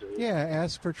thing to do. Yeah,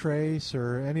 ask for Trace,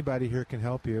 or anybody here can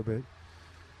help you. But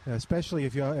especially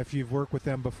if you've worked with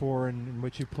them before and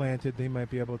what you planted, they might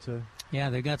be able to. Yeah,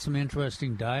 they got some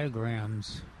interesting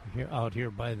diagrams out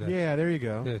here by the. Yeah, there you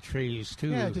go. The trees too.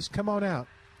 Yeah, just come on out.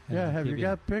 Yeah, have you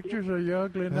got pictures of your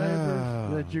ugly neighbors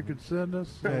Oh. that you could send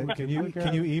us? Can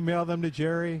you email them to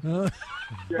Jerry?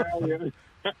 Yeah.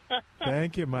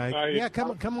 Thank you, Mike. Yeah,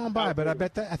 come on by. But I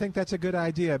think that's a good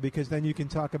idea, because then you can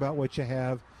talk about what you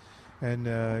have, and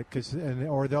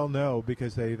or they'll know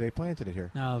because they planted it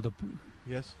here. Now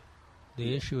Yes.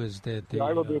 The issue is that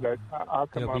I will do that. I'll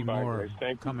come there'll on be by. more Grace.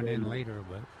 Thank you coming very in much. later,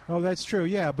 but. Oh, that's true.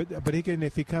 Yeah, but he can,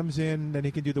 if he comes in, then he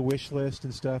can do the wish list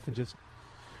and stuff, and just.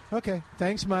 Okay.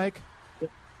 Thanks, Mike.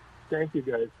 Thank you,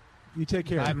 guys. You take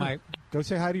care. Bye, Mike. Go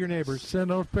say hi to your neighbors. Send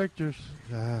those pictures.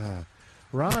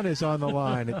 Ron is on the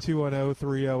line at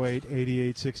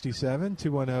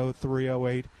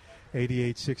 210-308-8867,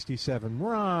 210-308-8867.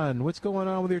 Ron, what's going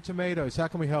on with your tomatoes? How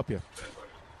can we help you?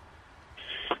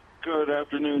 Good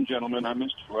afternoon, gentlemen. I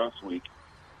missed you last week.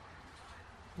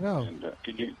 Oh. And,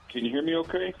 can you hear me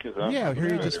okay? Yeah, I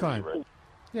hear you just fine. Right.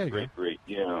 Yeah, you go. Great.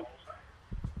 Yeah.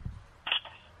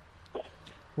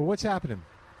 Well, what's happening?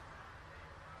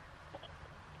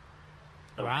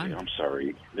 Okay, I'm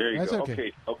sorry. There you That's go.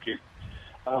 okay. Okay.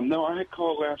 No, I had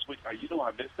called last week. I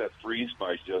missed that freeze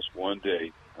by just one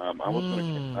day. I was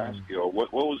going to ask you,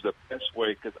 what was the best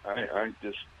way? Because I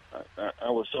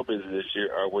was so busy this year,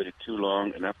 I waited too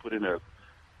long, and I put in a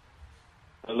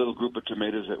little group of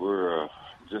tomatoes that were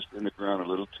just in the ground a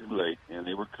little too late, and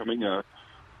they were coming up.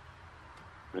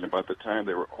 And about the time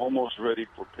they were almost ready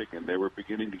for picking, they were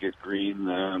beginning to get green,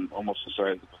 almost the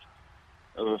size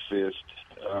of a fist.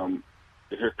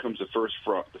 here comes the first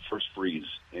freeze,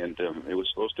 and it was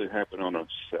supposed to happen on a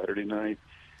Saturday night.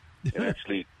 It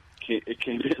actually it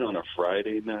came in on a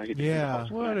Friday night. Yeah.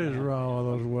 What is wrong with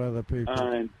those weather people?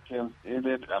 And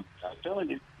then I'm telling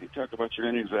you, you talk about your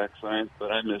inexact science,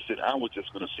 but I missed it. I was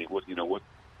just going to see a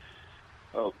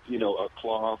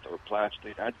cloth or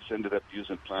plastic. I just ended up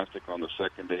using plastic on the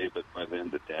second day, but by then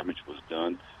the damage was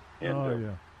done.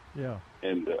 And, yeah.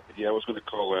 And I was going to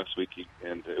call last week,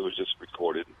 and it was just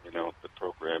recorded, the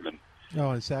program. And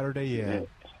on Saturday, yeah.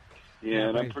 Yeah,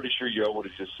 and I'm pretty sure y'all would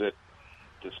have just said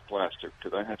this plastic,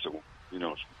 because I had some,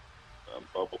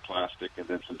 bubble plastic and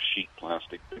then some sheet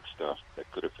plastic, big stuff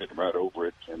that could have fit right over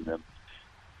it, and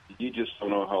you just don't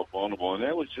know how vulnerable. And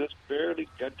that was just barely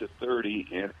got to 30,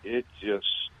 and it just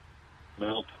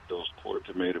melted those poor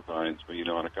tomato vines. But and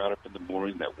I got up in the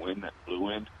morning, that wind, that blew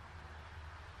in.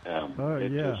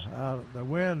 The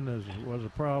wind was a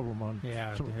problem on.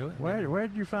 Yeah. Where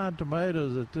did you find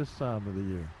tomatoes at this time of the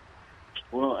year?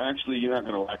 Well, actually, you're not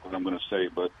going to like what I'm going to say,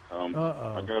 but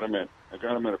I got them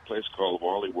at a place called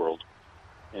Wally World,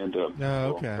 and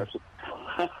okay.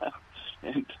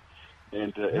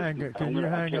 Can you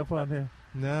hang up on here?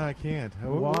 No, I can't.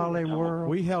 Wally World.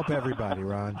 We help everybody,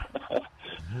 Ron.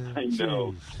 I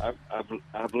know.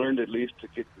 I've learned at least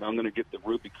I'm going to get the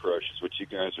Ruby Crush, is what you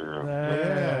guys are.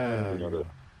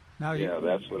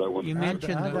 That's what I want. You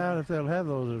mentioned I doubt if they'll have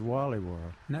those at Wally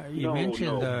World. No, you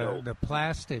mentioned the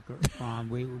plastic.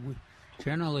 We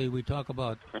generally talk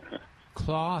about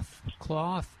cloth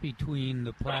between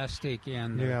the plastic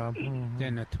and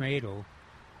then the tomato.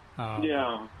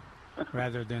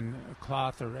 Rather than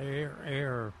cloth or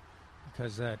air,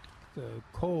 because the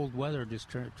cold weather just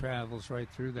travels right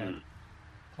through that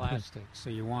plastic. So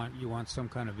you want some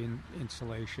kind of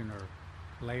insulation or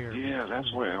layer. Yeah,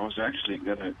 that's why I was actually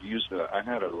going to use I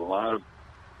had a lot of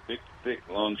big, thick,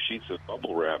 long sheets of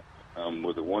bubble wrap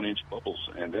with the 1-inch bubbles,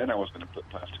 and then I was going to put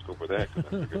plastic over that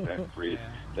because I figured that freeze.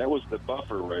 That was the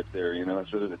buffer right there,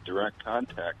 instead of the direct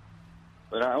contact.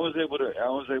 But I was able to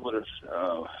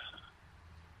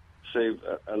save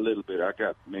a little bit. I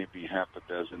got maybe half a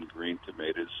dozen green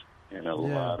tomatoes and a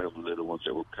lot of little ones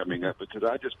that were coming up because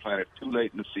I just planted too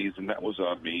late in the season. That was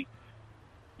on me.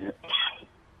 Yeah.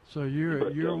 So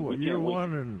you're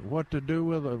wondering what to do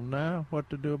with them now? What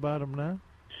to do about them now?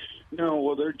 No,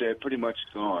 well, they're dead, pretty much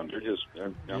gone. They're just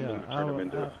I'm going to turn them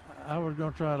into. I was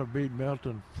going to try to beat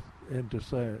Milton into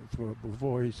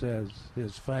before he says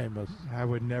his famous. I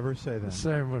would never say that.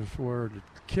 Famous word.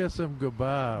 Kiss him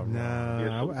goodbye.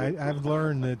 No, I've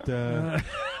learned that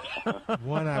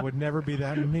one, I would never be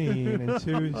that mean, and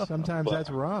two, sometimes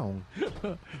that's wrong.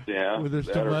 Yeah. With his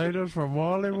tomatoes from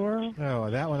Wally World? Oh,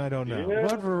 that one I don't know.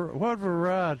 Yeah. What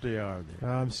variety are they?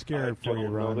 I'm scared for you,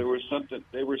 Ron. They were something.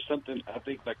 I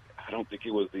think I don't think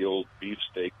it was the old beef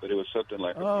steak, but it was something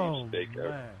like a beef steak.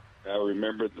 Man. I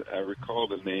recall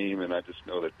the name, and I just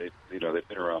know that they've been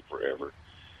around forever.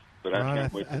 But Ron, I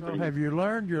can't wait to have you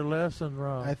learned your lesson,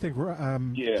 Ron? I think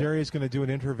Jerry's going to do an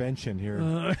intervention here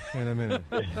in a minute.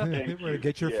 We're going to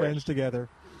get your friends together.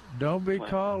 Don't be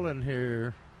calling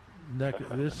here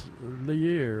the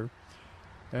year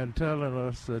and telling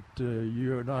us that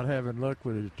you're not having luck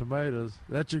with your tomatoes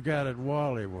that you got at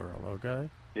Wally World, okay?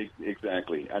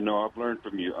 Exactly. I know. I've learned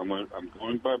from you. I'm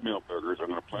going by Milberger's. I'm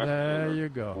going to plant. There you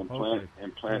go.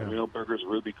 And plant Milberger's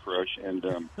Ruby Crush and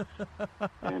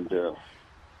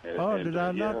did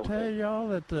I not tell y'all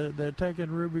that they're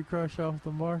taking Ruby Crush off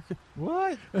the market?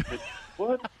 What?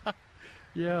 What?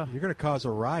 Yeah. You're going to cause a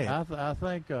riot. I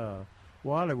think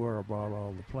Wally World bought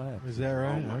all the plants. Is that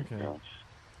right? Oh okay. Gosh.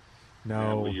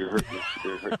 No. Yeah,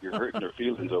 well, you're hurting their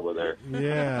feelings over there.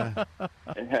 Yeah.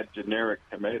 They had generic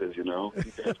tomatoes, You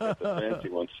guys got the fancy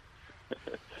ones.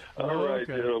 All right,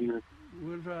 gentlemen.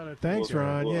 We'll try to. Thanks,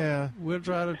 Ron. We'll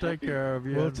try to take care of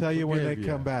you. We'll tell you when they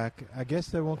come back. I guess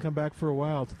they won't come back for a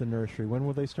while to the nursery. When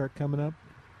will they start coming up?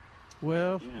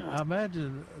 Well, I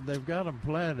imagine they've got them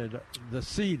planted,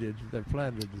 seeded. They've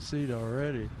planted the seed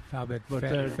already. How about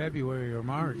February or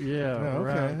March? Yeah,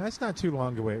 okay. That's not too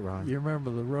long to wait, Ron. You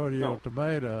remember the rodeo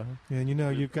tomato? And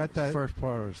you've got that first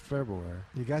part was February.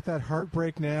 You got that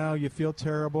heartbreak now. You feel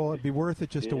terrible. It'd be worth it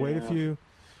just to wait a few.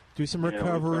 Do some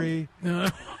recovery,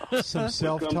 some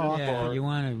self-talk. Yeah, you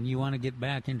want to get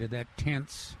back into that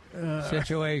tense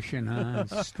situation, huh?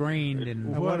 Strained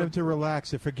and. I want him to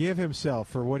relax and forgive himself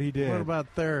for what he did. What about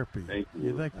therapy?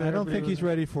 You think I don't think he's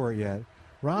ready for it yet.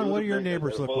 Ron, what do your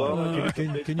neighbors look like?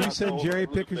 Can you send Jerry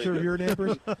pictures of your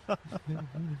neighbors?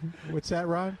 What's that,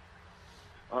 Ron?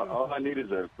 All I need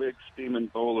is a big steaming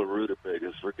bowl of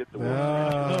rutabagas. Forget the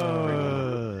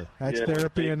one. That's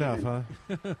therapy enough, huh?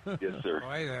 Yes,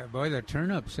 sir. Boy, the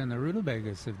turnips and the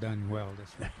rutabagas have done well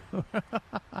this week.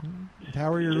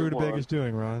 How are your rutabagas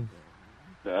doing, Ron?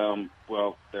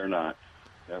 Well, they're not.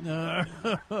 I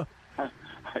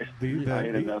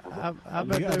ate enough of them. I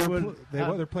bet the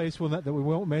other place that we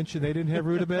won't mention, they didn't have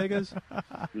rutabagas.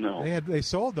 No, they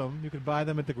sold them. You could buy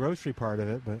them at the grocery part of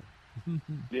it, but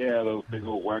yeah, those big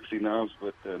old waxy knobs.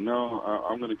 But no,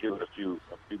 I'm going to give it a few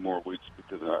more weeks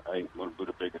because I ain't going to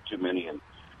rutabaga too many. And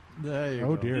there you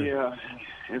go. Dear. Yeah,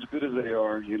 as good as they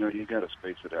are, you got to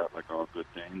space it out like all good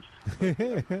things.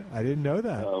 I didn't know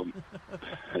that.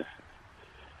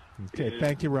 Okay,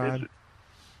 thank you, Ron.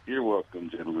 You're welcome,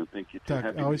 gentlemen. Thank you.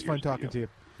 Always fun talking to you.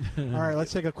 All right,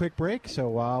 let's take a quick break. So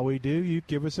while we do, you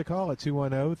give us a call at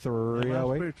 210-308.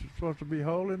 Am I supposed to be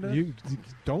holding it? You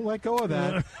don't let go of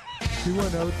that.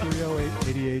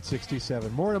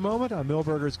 210-308-8867. More in a moment on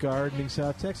Millburgers Gardening,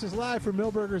 South Texas, live from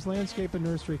Millburgers Landscape and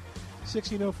Nursery,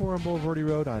 1604 on Boulevardy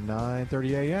Road on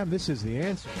 9:30 a.m. This is The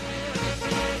Answer.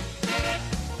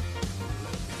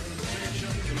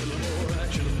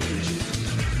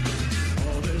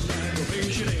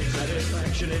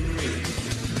 Satisfaction in me.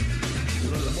 A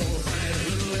little more fight, a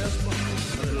little less fun.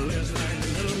 A little less fight, a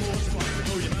little more smart.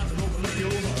 Close your mouth and open up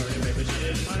your heart and maybe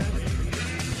satisfy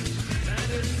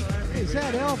me. Is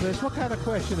that Elvis? What kind of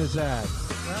question is that?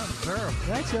 That's terrible.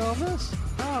 That's Elvis?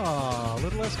 Oh, a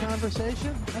little less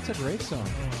conversation? That's a great song.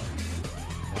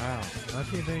 Wow.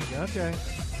 Okay.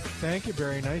 Thank you,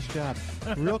 Barry. Nice job.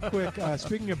 Real quick,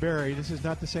 speaking of Barry, this is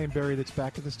not the same Barry that's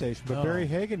back at the station, but Barry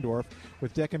Hagendorf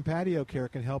with Deck and Patio Care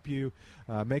can help you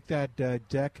make that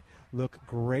deck look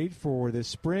great for this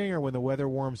spring or when the weather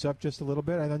warms up just a little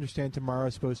bit. I understand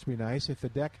tomorrow's supposed to be nice. If the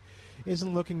deck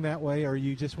isn't looking that way, or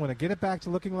you just want to get it back to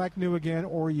looking like new again,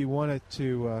 or you want it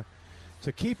to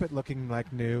keep it looking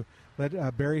like new,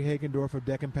 let Barry Hagendorf of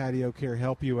Deck and Patio Care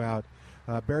help you out.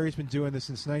 Barry's been doing this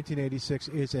since 1986.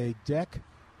 Is a deck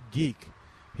geek.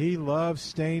 He loves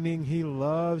staining. He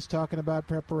loves talking about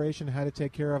preparation, how to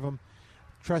take care of them.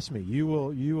 Trust me, you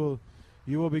will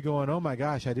be going, oh my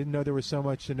gosh, I didn't know there was so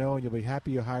much to know, and you'll be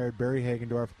happy you hired Barry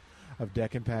Hagendorf of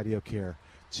Deck and Patio Care.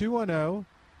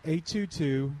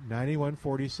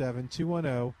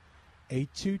 210-822-9147,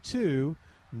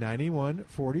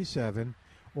 210-822-9147,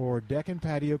 or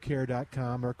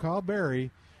deckandpatiocare.com, or call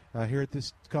Barry.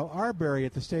 Call our Barry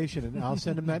at the station, and I'll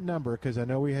send him that number because I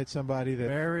know we had somebody that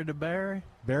Barry to Barry.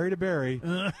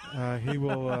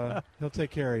 He'll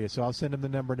take care of you. So I'll send him the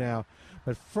number now.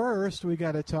 But first, we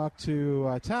got to talk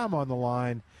to Tom on the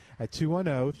line at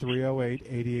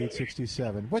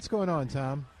 210-308-8867. What's going on,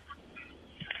 Tom?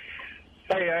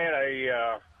 Hey, I had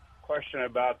a question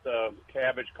about the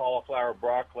cabbage, cauliflower,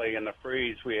 broccoli, and the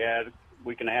freeze we had a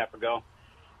week and a half ago.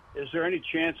 Is there any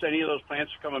chance any of those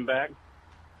plants are coming back?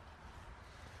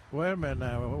 Wait a minute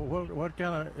now. What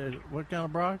kind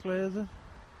of broccoli is it?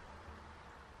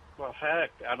 Well,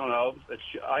 heck, I don't know.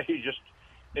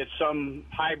 It's some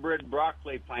hybrid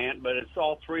broccoli plant, but it's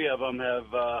all three of them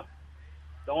have. The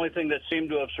only thing that seemed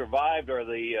to have survived are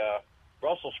the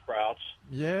Brussels sprouts.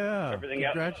 Yeah.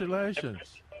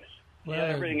 Congratulations.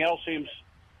 Everything else seems.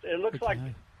 It looks like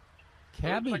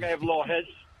cabbage. Looks like I have little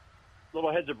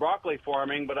heads of broccoli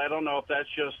forming, but I don't know if that's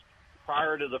just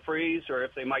prior to the freeze or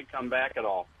if they might come back at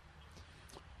all.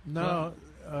 No,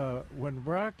 when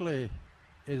broccoli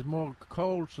is more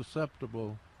cold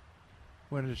susceptible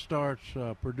when it starts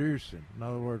producing. In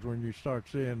other words, when you start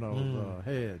seeing those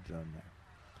heads on there.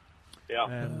 Yeah.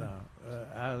 And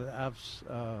I've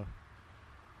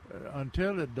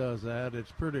until it does that,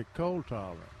 it's pretty cold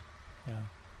tolerant. Yeah.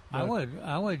 I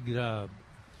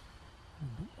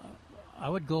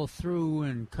would go through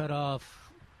and cut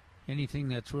off anything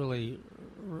that's really,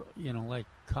 like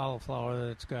cauliflower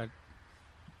that's got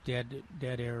dead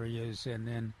areas,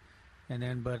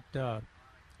 but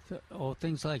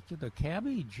things like the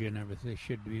cabbage and everything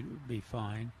should be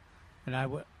fine. And I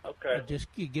would just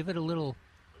give it a little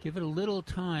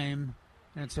time.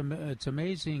 And it's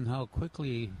amazing how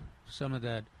quickly some of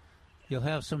that. You'll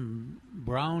have some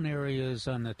brown areas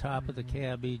on the top of the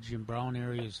cabbage and brown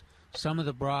areas. Some of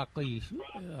the broccoli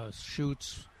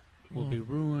shoots will be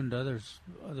ruined. Others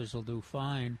will do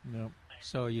fine. Yep.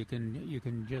 So you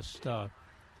can just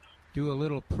do a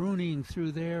little pruning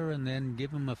through there, and then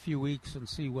give them a few weeks and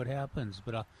see what happens.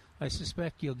 But I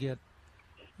suspect you'll get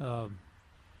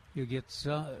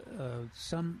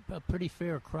some pretty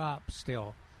fair crop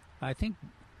still. I think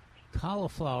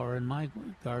cauliflower in my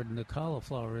garden, the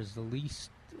cauliflower is the least.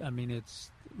 I mean,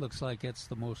 looks like it's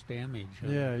the most damage.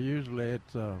 Yeah, usually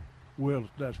wilt,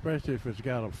 especially if it's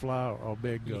got a flower or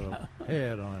big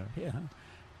head on it. Yeah.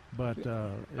 But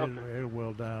it'll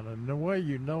wilt down. And the way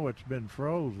you know it's been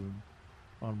frozen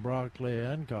on broccoli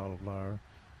and cauliflower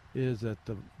is that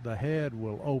the head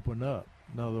will open up.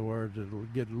 In other words, it'll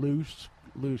get loose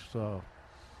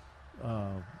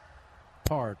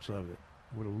parts of it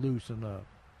will loosen up.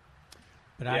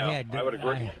 But I would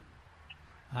agree.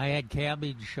 I had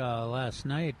cabbage last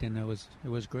night, and it was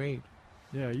great.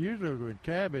 Yeah, usually when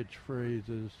cabbage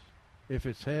freezes, if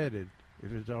it's headed,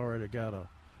 if it's already got a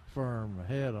firm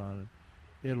head on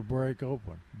it, it'll break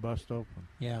open, bust open.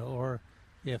 Yeah, or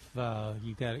if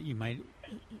you might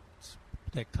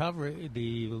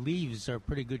the leaves are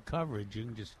pretty good coverage. You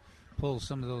can just pull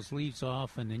some of those leaves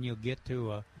off, and then you'll get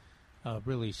to a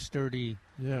really sturdy,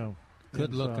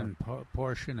 good-looking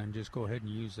portion, and just go ahead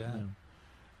and use that. Yeah.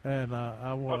 And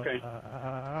I want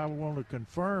to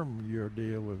confirm your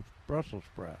deal with Brussels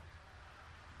sprouts,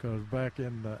 because back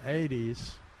in the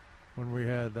 80s, when we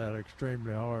had that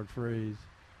extremely hard freeze,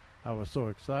 I was so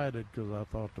excited because I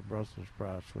thought the Brussels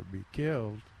sprouts would be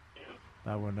killed.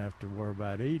 I wouldn't have to worry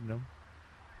about eating them,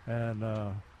 and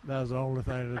that was the only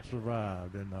thing that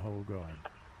survived in the whole garden.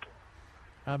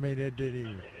 I mean, it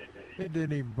didn't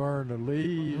even burn the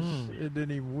leaves. It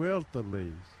didn't even wilt the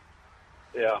leaves.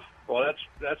 Yeah, well,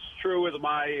 that's true with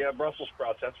my Brussels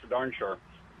sprouts. That's for darn sure.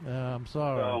 I'm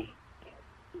sorry. So,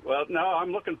 well, no,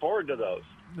 I'm looking forward to those.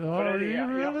 Oh, are you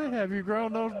really? Have you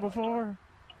grown those before?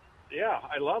 Yeah,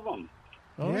 I love them.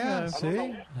 Oh, yeah,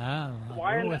 see? Why?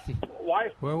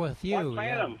 We're with you. Why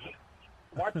plant them?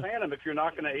 Why plant them if you're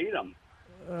not going to eat them?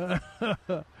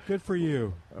 Good for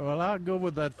you. Well, I'll go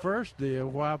with that first deal.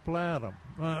 Why plant them?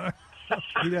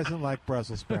 He doesn't like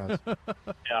Brussels sprouts.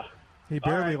 Yeah. He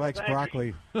barely right, likes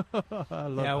broccoli.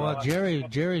 Well,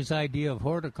 Jerry's idea of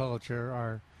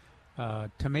horticulture are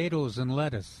tomatoes and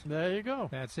lettuce. There you go.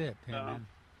 That's it.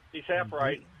 He's half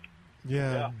right.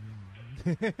 Yeah.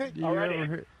 Do you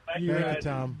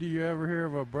ever hear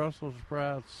of a Brussels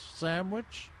sprouts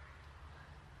sandwich?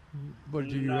 But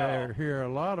do you hear a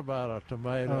lot lot of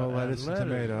tomato? Oh, lettuce and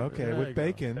tomato. Okay, there with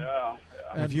bacon. Yeah.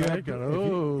 And If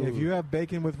bacon. if you have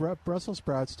bacon with Brussels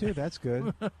sprouts too, that's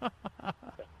good.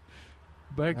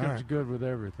 Bacon's All right. good with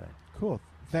everything. Cool.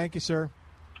 Thank you, sir.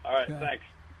 All right, thanks.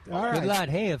 All right. Good luck.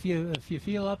 Hey, if you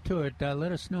feel up to it,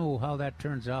 let us know how that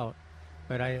turns out.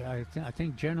 But I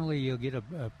think generally you'll get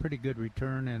a pretty good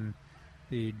return, and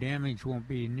the damage won't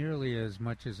be nearly as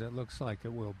much as it looks like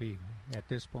it will be at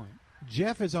this point.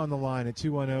 Jeff is on the line at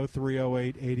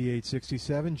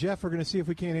 210-308-8867. Jeff, we're going to see if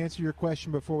we can't answer your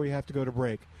question before we have to go to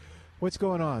break. What's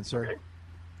going on, sir? Okay.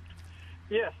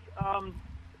 Yes.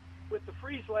 With the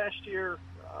freeze last year,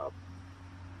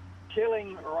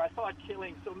 killing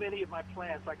so many of my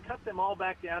plants, I cut them all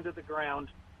back down to the ground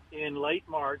in late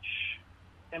March.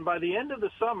 And by the end of the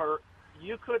summer,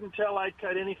 you couldn't tell I'd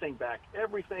cut anything back.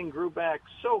 Everything grew back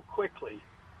so quickly.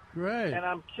 Great. And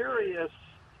I'm curious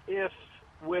if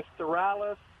with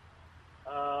Theralis,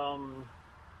 the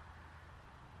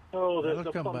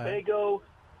plumbago.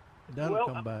 That'll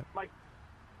come back.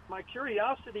 My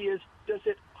curiosity is, does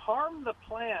it harm the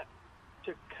plant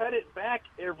to cut it back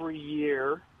every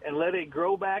year and let it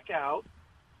grow back out?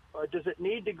 Or does it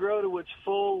need to grow to its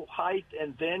full height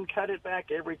and then cut it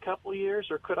back every couple of years?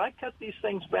 Or could I cut these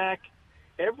things back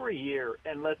every year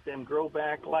and let them grow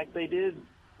back like they did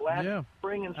last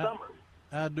spring and summer?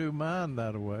 I do mine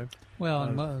that way.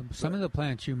 Well, some of the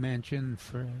plants you mentioned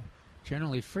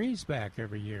generally freeze back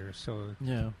every year, so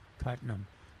cutting them.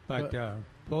 But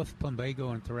both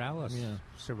plumbago and Theralis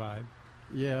survive.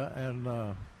 Yeah, and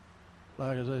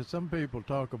like I say, some people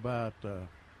talk about.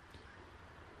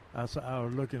 I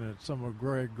was looking at some of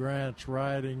Greg Grant's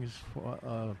writings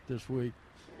this week.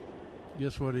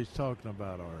 Guess what he's talking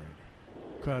about already?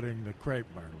 Cutting the crepe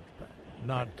myrtles back,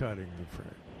 not cutting the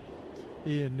fruit.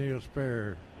 He and Neil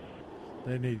Sperry,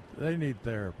 they need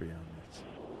therapy on this.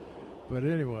 But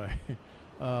anyway,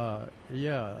 on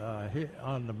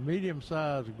the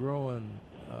medium-sized growing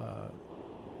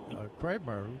crepe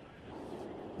myrtles,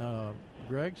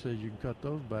 Greg says you can cut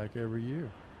those back every year.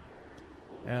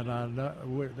 And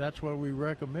that's what we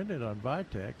recommended on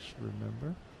Vitex,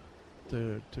 remember,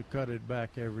 to cut it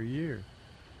back every year,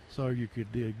 so you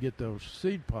could get those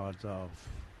seed pods off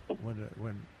when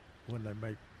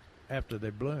they after they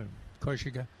bloom. Of course,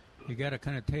 you got to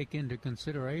kind of take into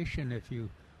consideration if you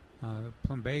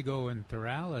plumbago and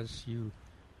Theralis, you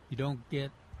don't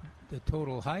get the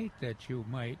total height that you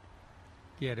might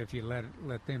get if you let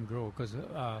them grow, because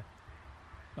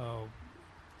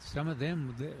some of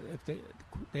them, if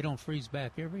they don't freeze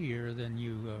back every year, then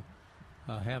you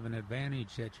have an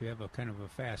advantage that you have a kind of a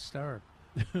fast start.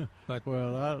 But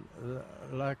well,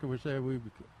 like we said,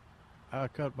 I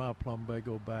cut my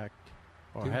plumbago back,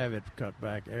 or have it cut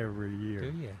back every year.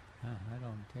 Do you? I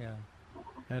don't. Yeah.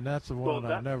 And that's the one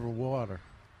I never water.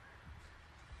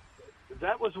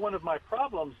 That was one of my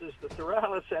problems. Is the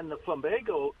Thryallis and the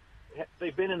plumbago?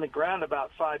 They've been in the ground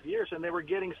about 5 years, and they were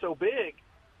getting so big.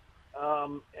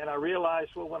 And I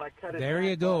realized, well, when I cut it, There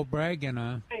you go, bragging,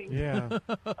 huh? Yeah.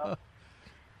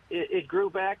 It grew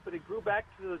back, but it grew back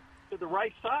to the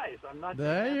right size. I'm not.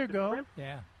 There you go. trim.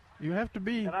 Yeah. You have to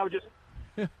be. And I would just.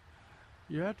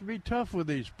 You have to be tough with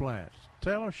these plants.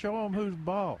 Show them who's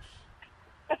boss.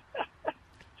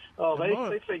 Oh,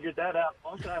 they figured that out a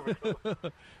long time ago.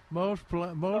 Most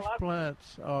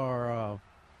plants are,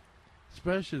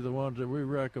 especially the ones that we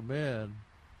recommend.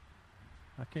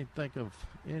 I can't think of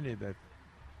any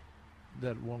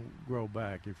that won't grow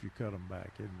back if you cut them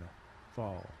back in the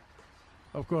fall.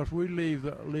 Of course, we leave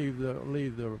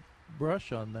the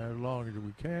brush on there as long as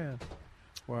we can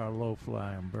for our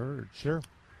low-flying birds. Sure.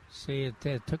 See, it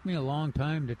took me a long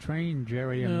time to train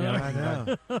Jerry and Milton.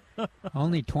 I know.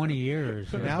 Only 20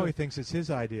 years. Now he thinks it's his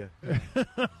idea.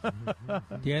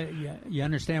 Yeah, you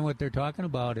understand what they're talking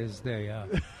about is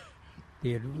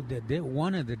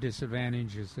one of the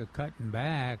disadvantages of cutting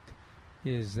back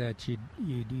is that you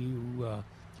do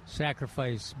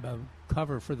sacrifice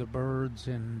cover for the birds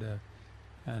and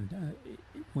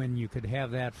when you could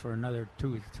have that for another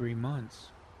 2 or 3 months.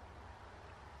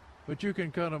 But you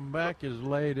can cut them back as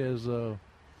late as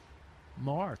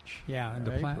March. Yeah, and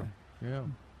the April. plant. Yeah,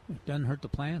 it doesn't hurt the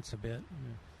plants a bit.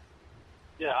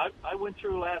 Yeah, I went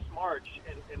through last March,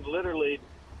 and literally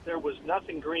there was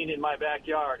nothing green in my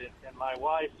backyard. And my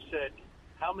wife said,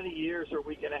 how many years are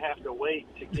we going to have to wait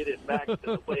to get it back to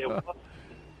the way it was?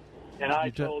 And I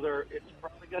told her it's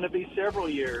probably going to be several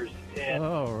years. And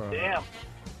damn.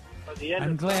 By the end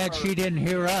I'm of glad summer, she didn't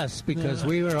hear us because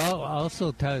we were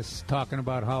also talking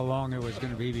about how long it was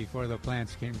going to be before the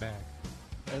plants came back.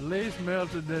 At least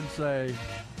Milton didn't say,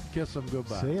 kiss them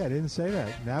goodbye. See, I didn't say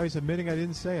that. Now he's admitting I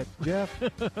didn't say it. Jeff.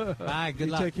 Bye, good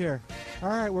you luck. Take care. All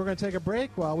right, we're going to take a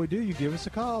break. While we do, you give us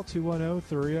a call,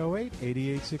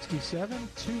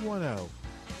 210-308-8867,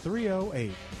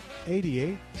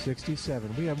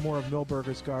 210-308-8867. We have more of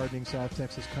Milberger's Gardening South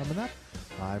Texas coming up.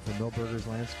 Live from Milberger's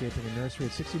Landscaping and Nursery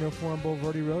at 1604 on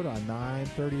Boulevardy Road on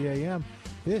 9:30 a.m.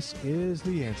 This is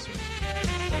The Answer.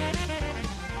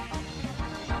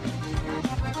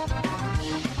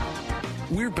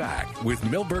 We're back with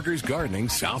Milberger's Gardening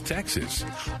South Texas.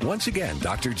 Once again,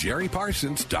 Dr. Jerry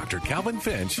Parsons, Dr. Calvin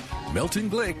Finch, Milton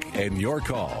Glick, and your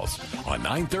calls on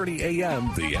 9:30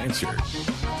 a.m. The Answer.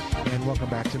 And welcome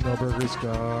back to Milberger's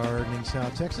Gardening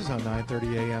South Texas on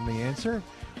 9:30 a.m. The Answer.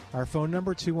 Our phone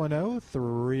number,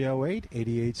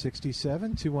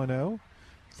 210-308-8867,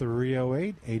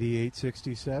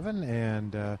 210-308-8867.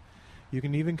 And you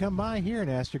can even come by here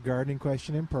and ask your gardening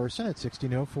question in person at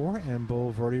 1604 and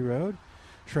Boulevardy Road.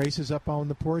 Trace is up on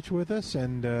the porch with us.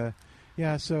 And,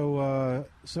 so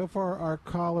far our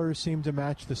callers seem to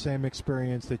match the same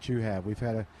experience that you have. We've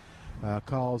had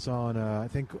calls on, I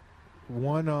think,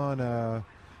 one on,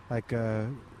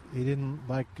 he didn't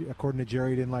like, according to Jerry,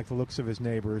 he didn't like the looks of his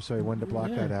neighbors, so he wanted to block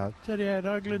that out. Said he had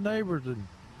ugly neighbors. And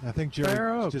I think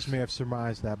Jerry just may have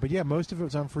surmised that. But, yeah, most of it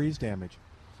was on freeze damage.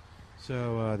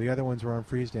 So the other ones were on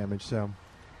freeze damage. So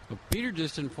Well, Peter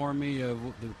just informed me of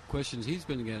the questions he's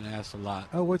been getting asked a lot.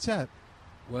 Oh, what's that?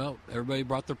 Well, everybody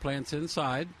brought their plants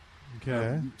inside.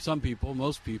 Okay. Some people,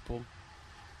 most people.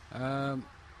 The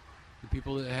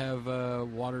people that have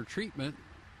water treatment,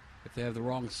 if they have the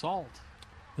wrong salt,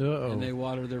 and they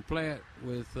water their plant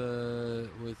with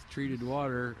treated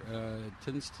water, it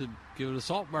tends to give it a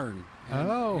salt burn. And,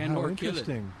 how or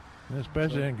interesting. Kill it.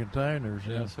 Especially in containers.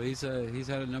 Yeah, so he's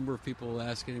had a number of people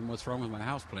asking him what's wrong with my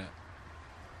house plant.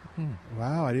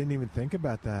 Wow, I didn't even think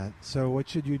about that. So what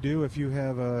should you do if you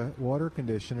have a water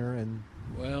conditioner? And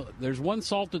Well, there's one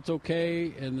salt that's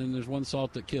okay, and then there's one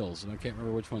salt that kills, and I can't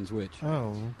remember which one's which.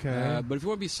 Oh, okay. But if you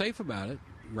want to be safe about it,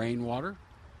 rainwater,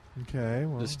 okay,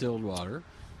 well, distilled water.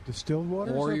 Distilled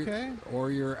water is okay?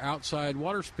 Or your outside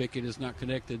water spigot is not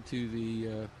connected to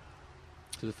the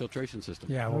filtration system.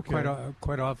 Yeah, well,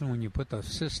 quite often when you put the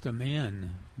system in,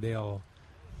 they'll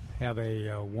have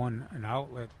an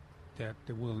outlet that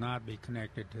will not be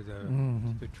connected to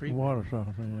the treatment. Water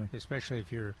softener, yeah. Especially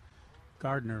if you're a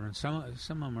gardener, and some of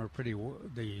them are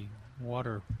the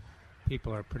water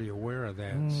people are pretty aware of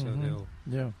that, so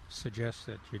they'll suggest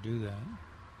that you do that.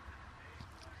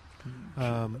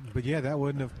 But yeah, that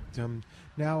wouldn't have.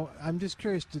 Now, I'm just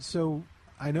curious. So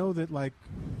I know that like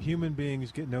human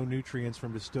beings get no nutrients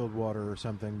from distilled water or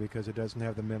something because it doesn't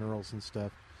have the minerals and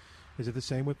stuff. Is it the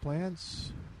same with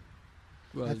plants?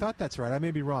 Well, I thought that's right. I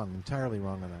may be wrong, entirely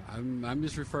wrong on that. I'm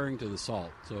just referring to the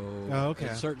salt. So okay.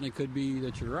 It certainly could be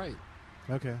that you're right.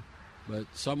 Okay. But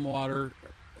some water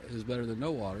is better than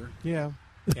no water. Yeah.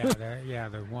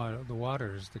 The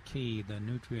water is the key. The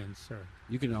nutrients are.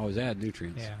 You can always add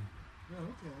nutrients. Yeah.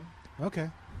 Oh, okay.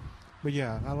 But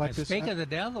yeah, I like this. Speak of the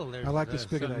devil, there's I like the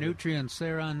spigot some idea. nutrients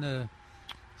there on the.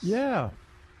 Yeah.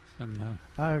 Some,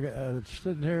 I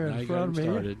sitting here Now in you front got of him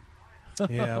me. started.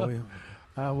 Yeah,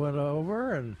 I went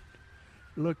over and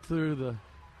looked through the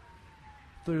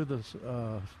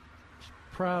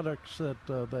products that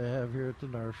they have here at the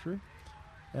nursery,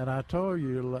 and I told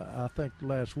you, I think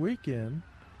last weekend,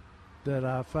 that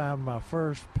I found my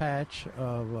first patch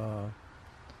of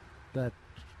that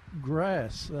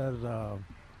grass that.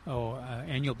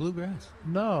 annual bluegrass?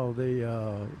 No,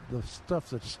 the stuff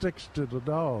that sticks to the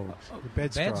dogs. The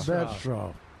bed straw. Bed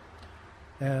straw.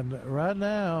 And right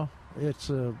now, it's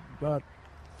about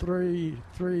 3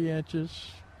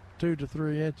 inches, 2 to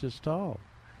 3 inches tall,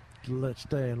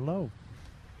 staying low.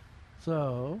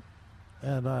 So,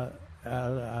 and I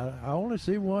only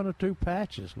see 1 or 2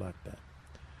 patches like that.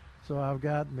 So I've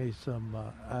got me some.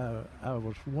 I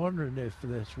was wondering if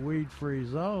this weed-free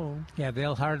zone. Yeah,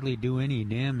 they'll hardly do any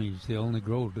damage. They only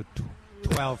grow to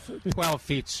 12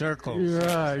 feet circles.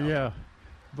 Right, yeah.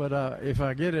 But if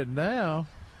I get it now,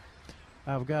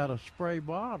 I've got a spray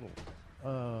bottle,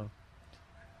 the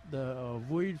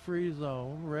weed-free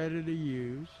zone, ready to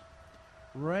use.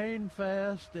 Rain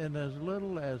fast in as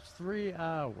little as 3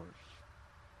 hours.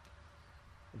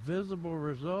 Visible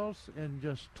results in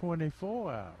just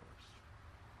 24 hours.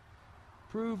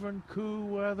 Proven cool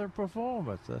weather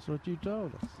performance. That's what you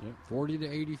told us. Yep, 40 to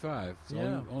 85. It's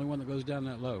the only one that goes down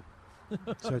that low.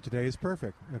 So today is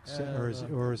perfect. Or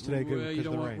is today good? Well, you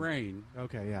don't want rain.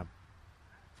 Okay, yeah.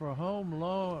 For home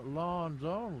lawns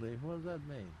only, what does that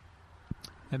mean?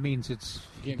 That means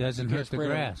it doesn't hurt the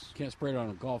grass. You can't spray it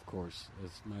on a golf course.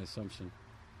 That's my assumption.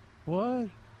 What?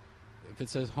 If it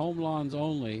says home lawns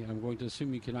only, I'm going to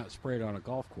assume you cannot spray it on a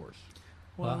golf course.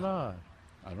 Why not?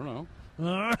 I don't know.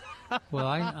 Well,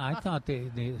 I thought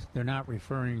they're not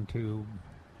referring to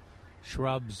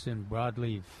shrubs and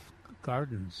broadleaf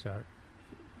gardens.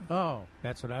 Oh.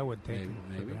 That's what I would think.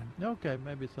 Maybe. Okay,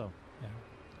 maybe so. Yeah.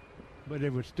 But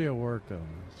it would still work on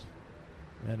this.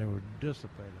 And it would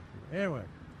dissipate it. Anyway,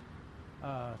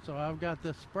 so I've got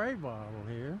this spray bottle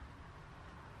here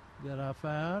that I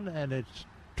found, and it's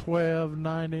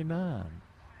 $12.99.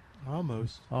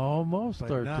 Almost But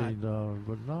 $13, not.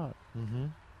 But not. Mm-hmm.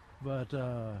 But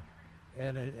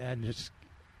and it's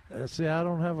see, I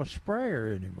don't have a sprayer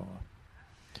anymore.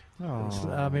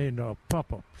 I mean, a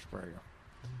pump-up sprayer.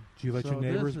 Do you let your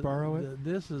neighbors borrow it?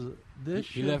 This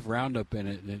He left Roundup in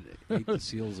it and it ate the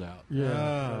seals out.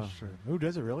 Yeah, that's true. Who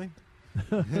does it really?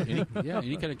 any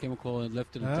kind of chemical and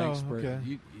left in a tank spray.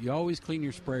 Okay. You always clean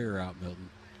your sprayer out, Milton.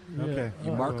 Okay.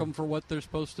 You mark them for what they're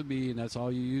supposed to be, and that's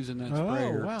all you use in that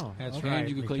sprayer. Oh, wow. That's and right.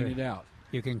 you can clean it out.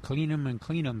 You can clean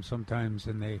them sometimes,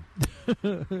 and they.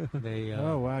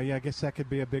 Oh wow! Yeah, I guess that could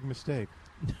be a big mistake.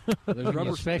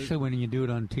 Especially when you do it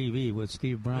on TV with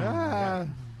Steve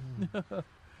Brown.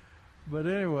 But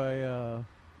anyway,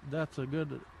 that's a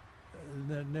good.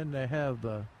 Then they have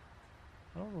the.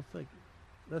 I don't think.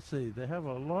 Let's see. They have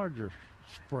a larger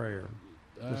sprayer.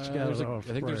 I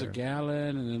think there's a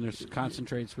gallon, and then there's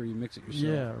concentrates where you mix it yourself.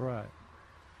 Yeah, right.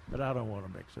 But I don't want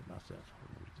to mix it myself.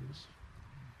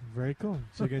 Very cool.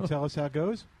 So you're going to tell us how it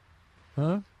goes?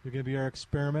 Huh? You're going to be our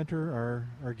experimenter,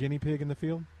 our guinea pig in the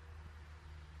field?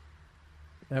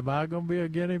 Am I going to be a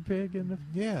guinea pig in the?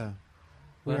 Yeah.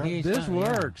 Well, this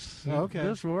works. Yeah. Okay.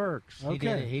 This works.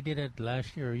 Okay. He did it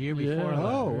last year or year before. Yeah.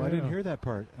 Oh, I didn't hear that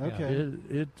part. Okay.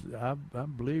 I'm a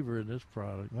believer in this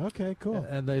product. Okay, cool.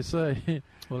 And they say,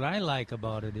 what I like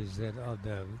about it is that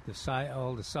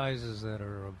all the sizes that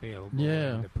are available,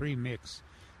 Yeah. the pre-mix.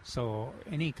 So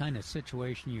any kind of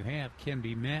situation you have can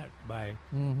be met by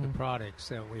the products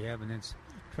that we have, and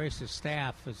Trace's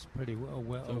staff is pretty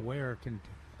aware can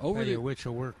tell you which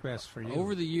will work best for you.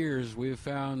 Over the years, we've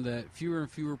found that fewer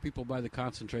and fewer people buy the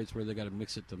concentrates where they got to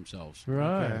mix it themselves.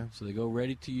 Right. Okay. So they go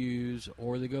ready to use,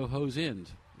 or they go hose in.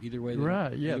 Either way,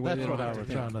 right? Yeah, either way that's they what don't I have was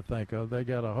to trying to think of. They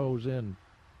got a hose in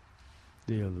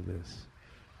deal to this,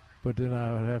 but then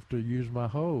I would have to use my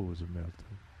hose, Milton.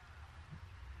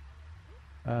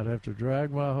 I'd have to drag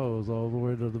my hose all the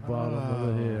way to the bottom of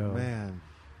the hill. Man.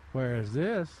 Whereas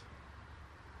this,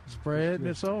 spray it and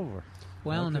it's over.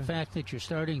 Well, and the fact that you're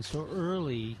starting so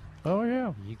early. Oh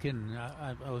yeah. You can.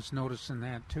 I was noticing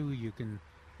that too. You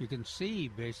you can see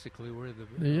basically where the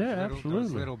absolutely.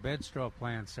 those little bedstraw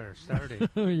plants are starting.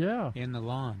 Yeah, in the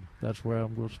lawn. That's where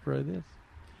I'm going to spray this.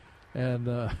 And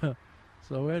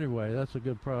so anyway, that's a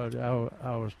good product.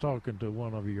 I was talking to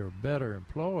one of your better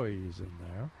employees in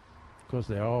there. Of course,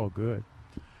 they're all good.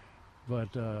 But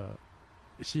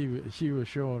she was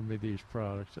showing me these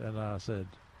products,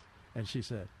 and she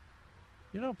said,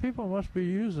 people must be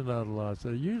using that a lot. So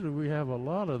usually we have a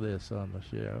lot of this on the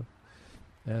show,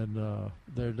 and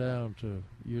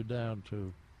you're down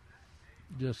to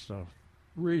just a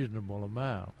reasonable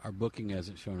amount. Our booking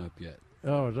hasn't shown up yet.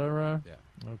 Oh, is that right?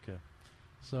 Yeah. Okay.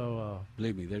 So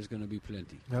believe me, there's going to be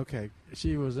plenty. Okay.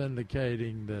 She was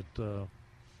indicating that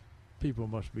people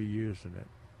must be using it.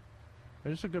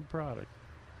 It's a good product,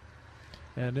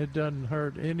 and it doesn't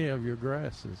hurt any of your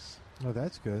grasses. Oh,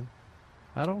 that's good.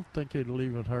 I don't think it'll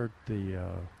even hurt the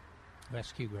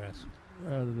rescue grass.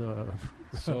 The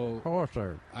So horse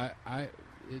herb.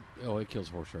 It kills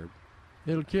horse herb.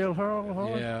 It'll kill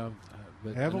horse. Yeah.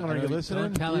 But Evelyn, are you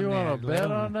listening? You want to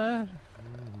bet on that?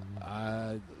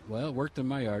 Well, it worked in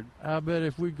my yard. I bet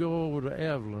if we go over to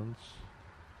Evelyn's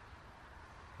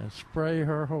and spray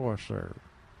her horse herb,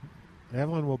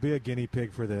 Evelyn will be a guinea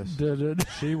pig for this.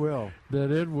 She will.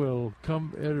 That it will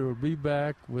come. It will be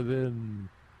back within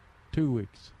 2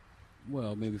 weeks.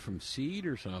 Well, maybe from seed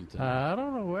or something. I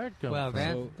don't know where it comes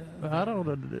from. I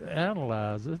don't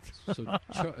analyze it. So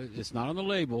it's not on the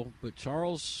label, but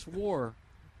Charles swore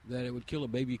that it would kill a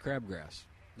baby crabgrass,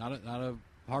 not a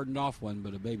hardened off one,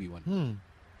 but a baby one.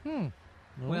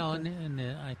 Well, and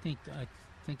I think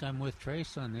I'm with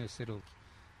Trace on this.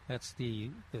 That's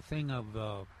the thing of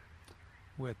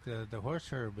with the horse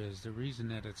herb is the reason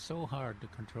that it's so hard to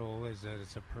control is that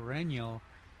it's a perennial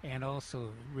and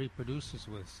also reproduces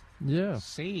with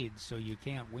seeds, so you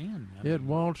can't win. It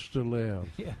wants to live.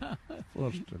 Yeah.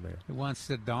 Wants to live. It wants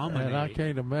to dominate. And I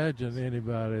can't imagine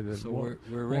anybody that we're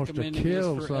wants to recommending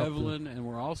kill this for something. Evelyn, and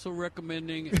we're also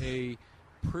recommending a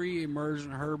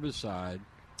pre-emergent herbicide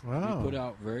Wow. we put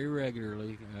out very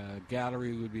regularly.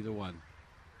 Gallery would be the one.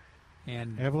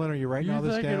 And Evelyn, are you writing You all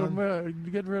this think down? it'll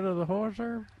get rid of the horse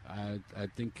herb? I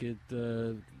think it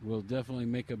will definitely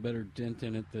make a better dent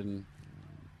in it than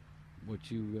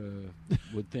what you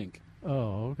would think.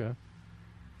 Oh, okay.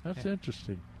 That's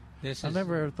interesting. This I is-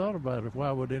 never ever thought about it.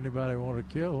 Why would anybody want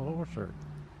to kill a horse herb?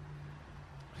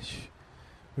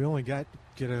 We only get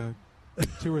a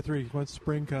 2 or 3 once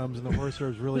spring comes and the horse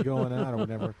herb's really going out or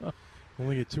whatever. We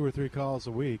only get 2 or 3 calls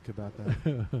a week about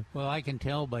that. Well, I can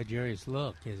tell by Jerry's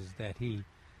look is that he,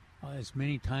 as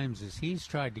many times as he's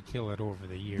tried to kill it over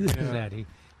the years, Yeah. that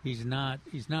he's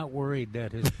not worried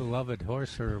that his beloved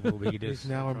horse herb will be He's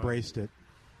now destroyed. embraced it.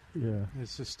 Yeah.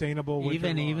 It's sustainable winter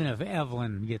Even lawn. if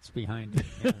Evelyn gets behind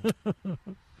it. Yeah.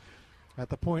 At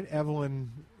the point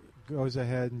Evelyn goes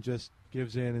ahead and just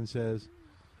gives in and says,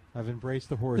 I've embraced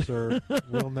the horse herb,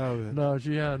 we'll know that. No,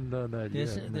 she hasn't done that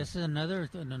This yet. this is another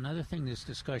thing this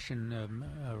discussion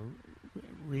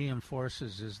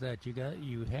reinforces is that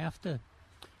you have to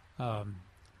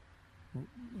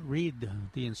read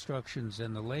the instructions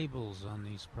and the labels on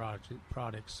these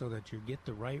products so that you get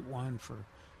the right one for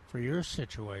your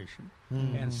situation.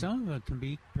 Mhm. And some of it can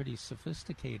be pretty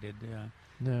sophisticated, Yeah.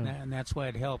 and that's why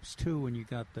it helps too when you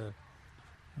got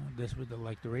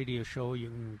like the radio show. You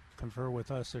can confer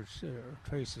with us or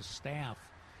Trace's staff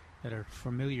that are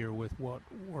familiar with what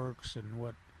works and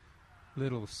what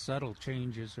little subtle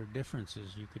changes or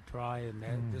differences you could try, and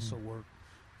that this will work.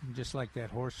 Just like that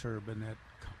horse herb and that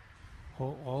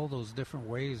all those different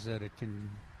ways that it can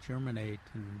germinate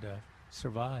and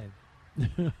survive.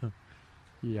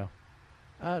 Yeah.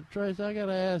 Trace, I got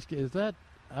to ask, is that,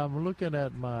 I'm looking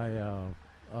at my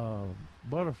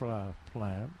butterfly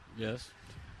plant. Yes.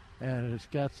 And it's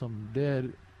got some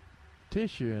dead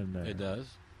tissue in there. It does.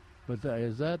 But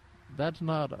that's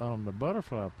not on the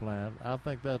butterfly plant. I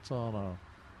think that's on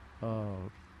a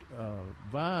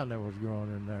vine that was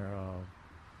growing in there.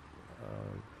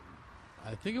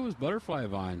 I think it was butterfly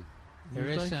vine. There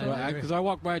is Because I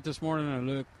walked by it this morning and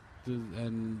I looked,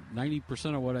 and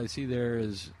 90% of what I see there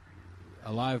is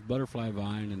a live butterfly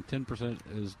vine, and 10%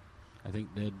 is, I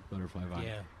think, dead butterfly vine.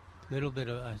 Yeah, a little bit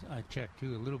of I checked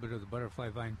too. A little bit of the butterfly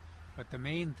vine, but the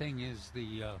main thing is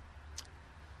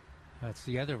that's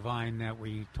the other vine that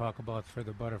we talk about for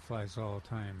the butterflies all the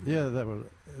time. Yeah,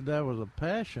 that was a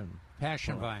passion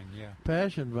vine. Yeah,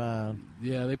 passion vine.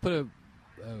 Yeah, they put a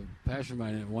passion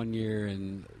vine in it one year,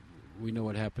 and we know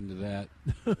what happened to that.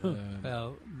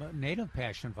 Well, but native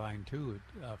passion vine too.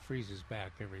 It freezes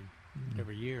back every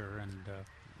year, and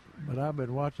But I've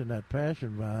been watching that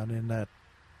passion vine in that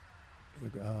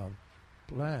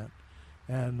plant,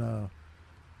 and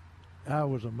I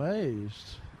was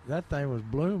amazed. That thing was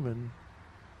blooming.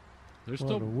 There's a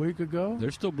still week ago.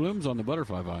 There's still blooms on the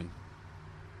butterfly vine.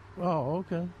 Oh,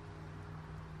 okay.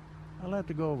 I'll have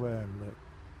to go over there and look.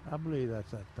 I believe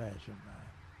that's that passion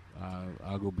vine.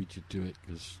 I'll go beat you to it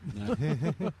because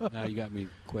now you got me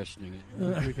questioning it.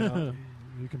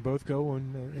 You can both go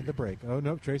in the break. Oh,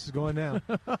 no, Trace is going now.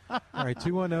 All right,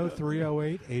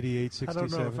 210-308-8867. I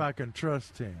don't know if I can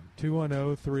trust him.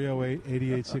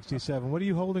 210-308-8867. What are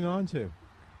you holding on to?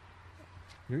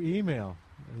 Your email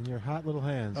in your hot little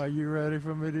hands. Are you ready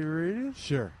for me to read it?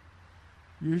 Sure.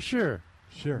 You sure?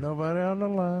 Sure. Nobody on the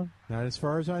line? Not as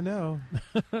far as I know.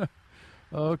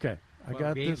 Okay. I Well,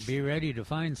 got be, this. Be ready to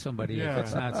find somebody if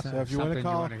it's not So if you want something to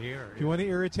call, you want to hear. if you want to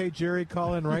irritate Jerry,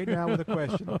 call in right now with a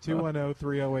question.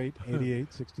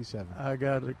 210-308-8867. I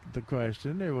got the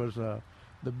question. It was the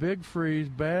big freeze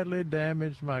badly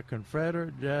damaged my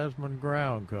Confederate jasmine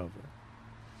ground cover.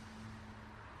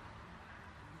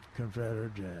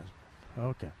 Confederate jasmine.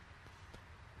 Okay.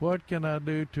 What can I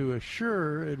do to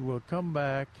assure it will come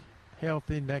back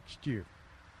healthy next year?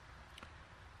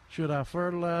 Should I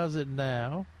fertilize it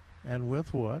now, and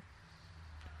with what?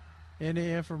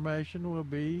 Any information will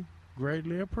be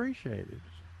greatly appreciated.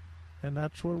 And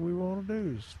that's what we want to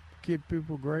do, is keep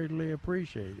people greatly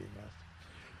appreciating us.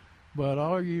 But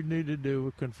all you need to do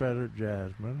with Confederate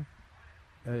jasmine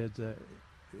is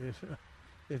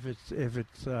if it's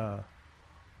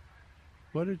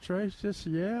what did Trace just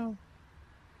yell?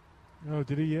 Oh,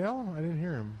 did he yell? I didn't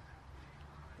hear him.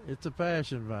 It's a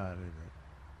passion vine, isn't it?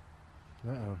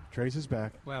 Uh-oh. Trace is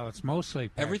back. Well, it's mostly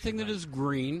Everything that is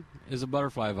green is a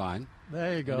butterfly vine.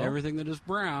 There you go. And everything that is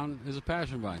brown is a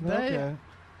passion vine. Okay.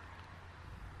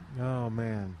 Oh,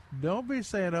 man. Don't be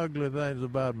saying ugly things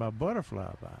about my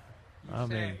butterfly vine.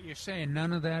 You're saying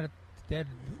none of that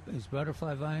is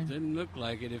butterfly vine? Didn't look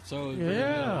like it. If so,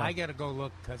 Yeah. I got to go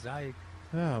look because I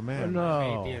Oh, man.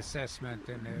 No. made the assessment.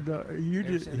 And He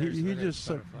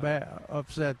just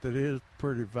upset that his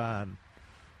pretty vine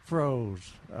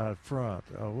froze out front.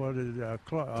 What is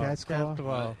Cat's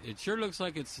claw? It sure looks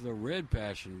like it's the red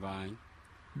passion vine.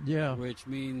 Yeah. Which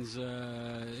means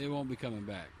it won't be coming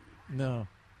back. No.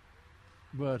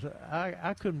 But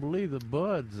I couldn't believe the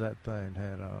buds that thing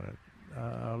had on it.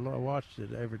 I watched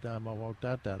it every time I walked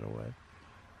out that way.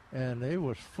 And it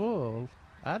was full.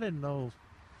 I didn't know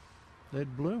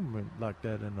they'd bloom like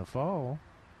that in the fall.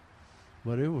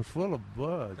 But it was full of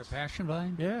buds. The passion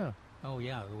vine? Yeah. Oh,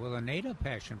 yeah. Well, a native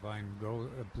passion vine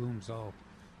blooms all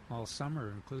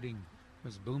summer, including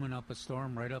was blooming up a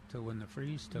storm right up to when the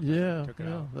freeze took it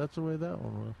out. That's the way that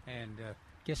one was. And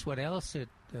guess what else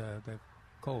the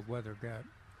cold weather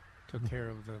took care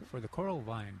of for the coral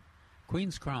vine?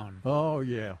 Queen's crown. Oh,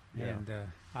 yeah. And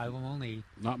I will only...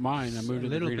 Not mine. I moved to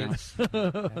the greenhouse.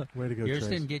 Way to go, Yours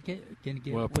Trace. didn't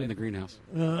get Well, I put it in the greenhouse.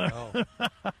 Oh.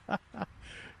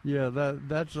 Yeah,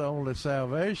 that's the only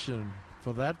salvation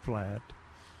for that plant,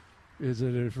 is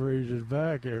that it freezes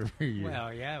back every year.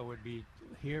 Well, yeah, it would be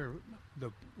here.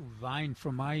 The vine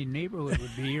from my neighborhood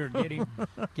would be here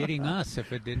getting us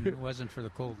if it wasn't for the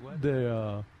cold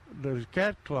weather. Those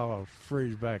cat claws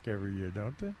freeze back every year,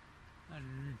 don't they?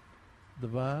 The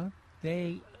vine?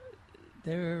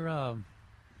 They're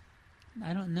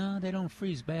I don't know. They don't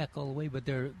freeze back all the way, but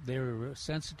they're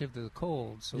sensitive to the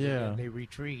cold, so they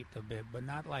retreat a bit, but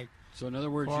not like. So in other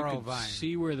words, you coral can vine.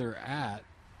 see where they're at,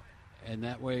 and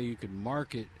that way you can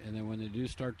mark it, and then when they do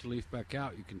start to leaf back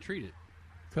out, you can treat it.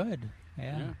 Good.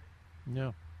 Yeah.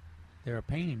 They're a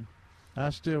pain. I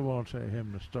still want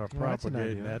him to start Well, that's an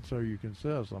propagating idea. that so you can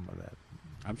sell some of that.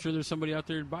 I'm sure there's somebody out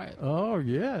there to buy it. Oh,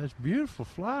 yeah. It's beautiful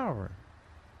flower.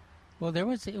 Well, it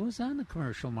was on the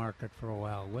commercial market for a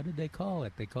while. What did they call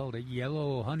it? They called it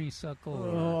yellow honeysuckle.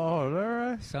 Oh, is that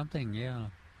right? Something, yeah.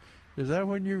 Is that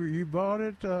when you bought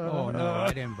it? Oh, no,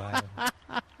 I didn't buy it.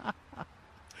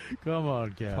 Come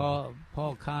on, Cal.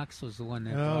 Paul Cox was the one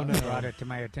that Oh, brought it to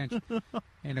my attention.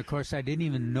 And, of course, I didn't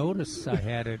even notice I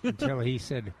had it until he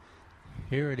said,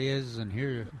 here it is, and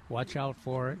here, watch out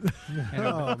for it. And,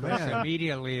 of course,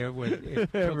 immediately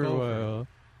it took Everywhere. over.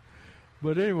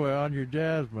 But anyway, on your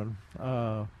jasmine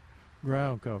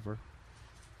ground cover,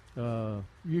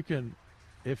 you can,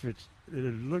 if it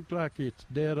looked like it's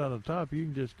dead on the top, you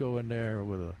can just go in there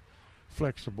with a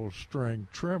flexible string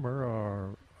trimmer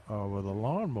or with a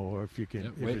lawnmower if you can.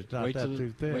 Yep, if it's not that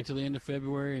too thick. Wait till the end of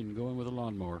February and go in with a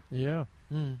lawnmower. Yeah.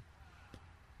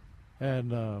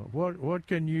 And what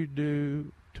can you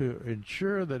do to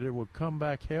ensure that it will come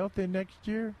back healthy next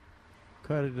year?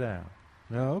 Cut it down.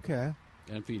 Oh, okay.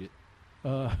 And feed it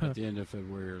at the end of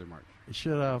February, early March.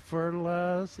 Should I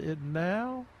fertilize it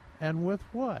now, and with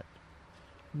what?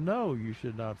 no, you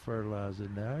should not fertilize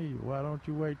it now. Why don't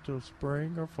you wait till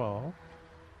spring or fall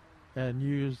and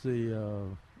use the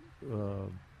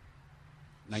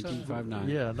 1959.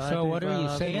 Yeah. So what are you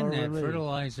 1959 saying, that release.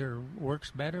 fertilizer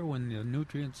works better when the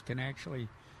nutrients can actually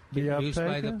Be get used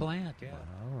by the uptaken? plant? Yeah.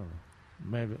 I don't know.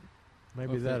 Maybe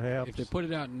Well, if that they, helps. If they put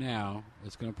it out now,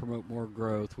 it's going to promote more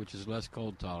growth, which is less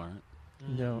cold tolerant.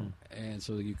 Yeah. And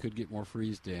so you could get more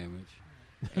freeze damage.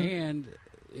 And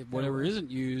whatever isn't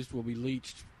used will be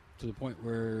leached to the point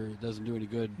where it doesn't do any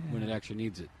good when it actually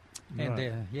needs it. And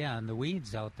and the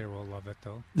weeds out there will love it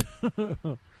though.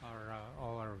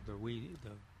 all the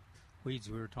weeds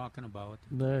we were talking about.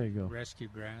 There you go. Rescue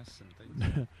grass and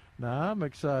things. Now I'm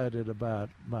excited about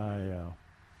my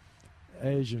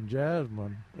Asian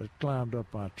jasmine that climbed up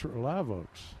my live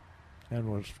oaks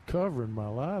and was covering my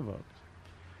live oaks.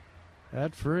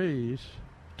 That freeze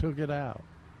took it out,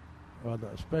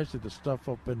 especially the stuff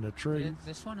up in the tree.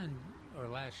 This one or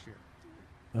last year?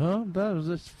 That was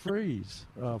this freeze,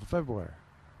 February.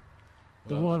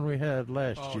 The one we had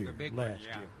last year. The big last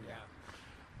one, year.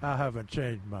 I haven't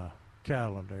changed my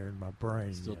calendar in my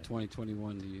brain Still yet.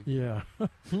 2021 to you. Yeah.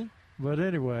 But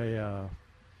anyway,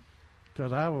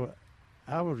 because I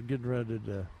was getting ready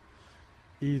to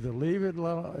either leave it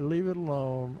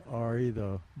alone or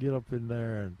either get up in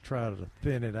there and try to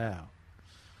thin it out.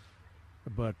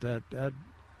 But that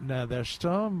now there's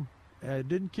some, it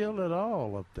didn't kill it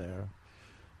all up there,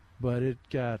 but it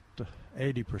got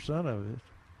 80% of it.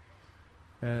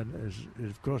 And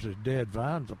of course it's dead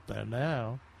vines up there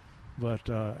now, but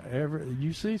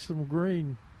you see some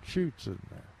green shoots in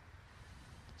there.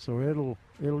 So it'll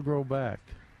grow back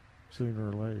sooner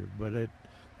or later. But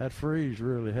that freeze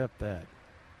really helped that.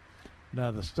 Now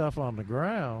the stuff on the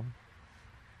ground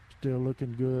still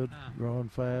looking good, growing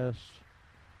fast,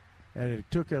 and it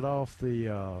took it off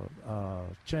the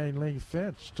chain link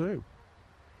fence too,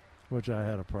 which I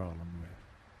had a problem with.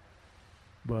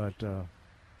 But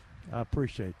I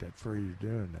appreciate that freeze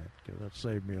doing that because that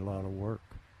saved me a lot of work.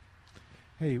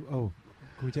 Hey, can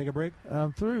we take a break?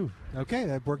 I'm through. Okay,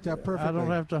 that worked out perfectly. I don't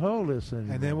have to hold this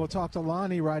anymore. And then we'll talk to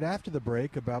Lonnie right after the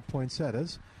break about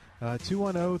poinsettias.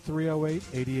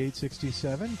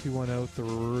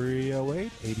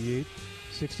 210-308-8867,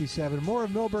 210-308-8867. More of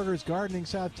Milberger's Gardening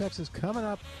South Texas coming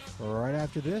up right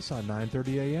after this on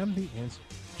 9:30 a.m. The Answer.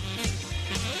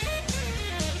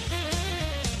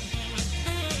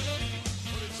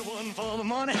 One for the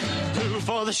money, two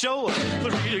for the show,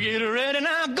 three to get ready.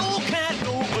 Now go, cat,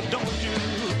 go, but don't you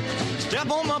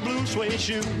step on my blue suede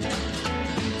shoe.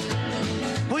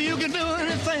 Well, you can do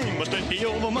anything but take me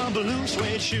over my blue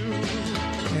suede shoe.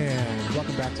 And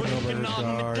welcome back to Milberger's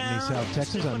Gardening South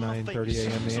Texas on 9:30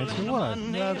 a.m. The Answer.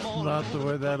 What? That's not the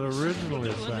way that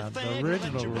originally sounded. The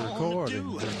original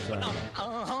recording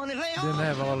didn't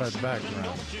have all that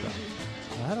background stuff.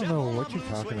 I don't know what you're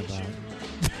talking about.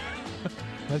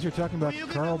 As you're talking about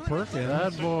Carl Perkins.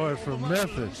 That boy from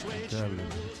Memphis, I tell you.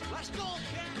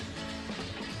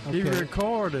 He Okay.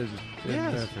 recorded in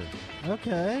Yes. Memphis.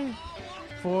 Okay.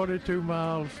 42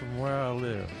 miles from where I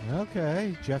live.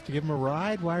 Okay. Did you have to give him a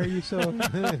ride? Why are you so...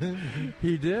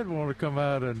 He did want to come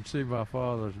out and see my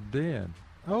father's den.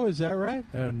 Oh, is that right?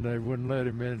 And they wouldn't let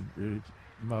him in.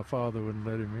 My father wouldn't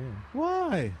let him in.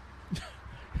 Why?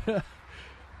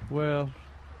 Well,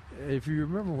 if you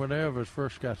remember when Elvis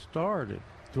first got started.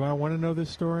 Do I want to know this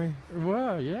story?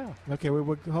 Well, yeah. Okay,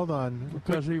 hold on.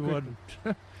 Because he wasn't.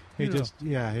 He just,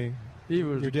 he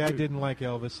was. Your dad didn't like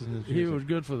Elvis and his He music. was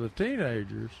good for the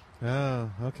teenagers. Oh,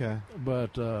 okay.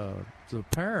 But the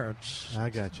parents I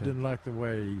gotcha. didn't like the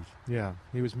way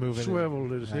he was moving.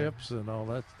 swiveled his hips and all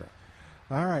that stuff.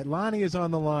 All right, Lonnie is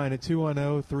on the line at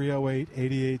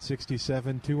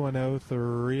 210-308-8867,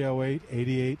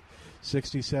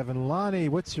 210-308-8867. Lonnie,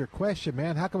 what's your question,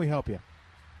 man? How can we help you?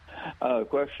 The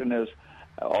question is,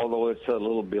 although it's a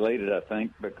little belated, I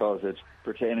think, because it's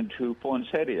pertaining to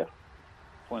poinsettias.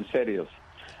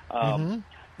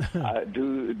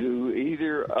 Do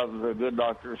either of the good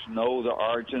doctors know the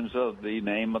origins of the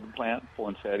name of the plant,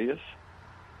 poinsettias?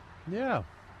 Yeah.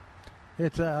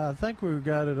 It's. I think we've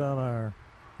got it on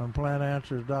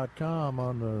plantanswers.com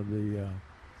under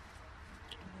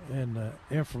in the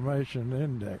information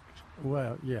index.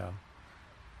 Well, yeah.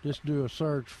 Just do a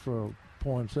search for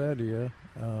poinsettia,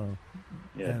 and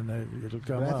it'll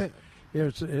come up.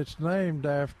 It's named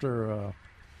after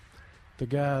the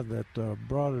guy that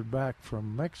brought it back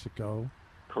from Mexico.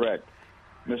 Correct.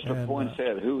 Mr.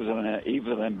 Poinsett, who was an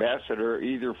ambassador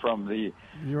either from the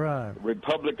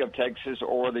Republic of Texas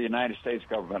or the United States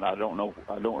government. I don't know.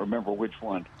 I don't remember which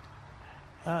one.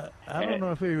 I don't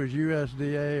know if he was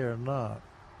USDA or not,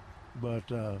 but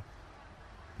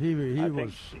He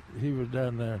was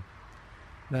down there.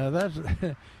 Now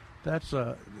that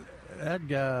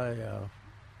guy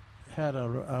had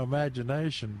an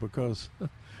imagination, because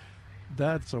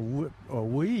that's a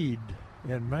weed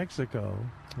in Mexico.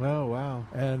 Oh wow!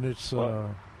 And it's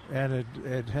and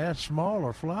it has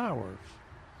smaller flowers.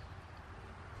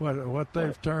 What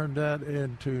they've turned that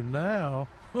into now,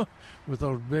 with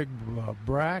those big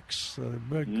bracts,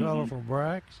 big colorful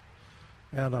bracts,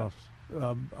 and a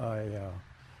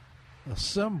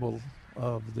symbol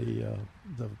of the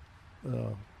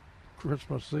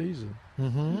Christmas season.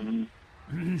 Mm-hmm.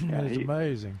 And it's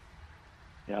amazing.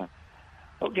 Yeah.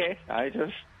 Okay. I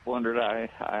just wondered.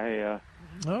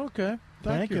 Okay.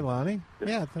 Thank you, Lonnie.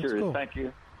 Yeah, that's curious. cool. Thank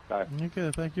you. Bye.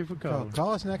 Okay. Thank you for calling.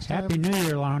 Call us next time. Happy New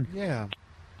Year, Lonnie. Yeah.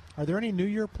 Are there any New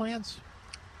Year plans?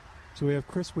 So we have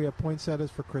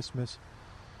poinsettias for Christmas.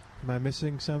 Am I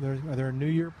missing some? Are there New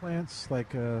Year plants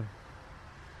like?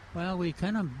 Well, we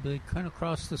kind of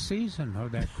crossed the season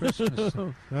of that Christmas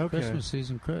Christmas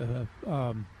season.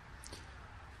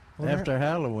 After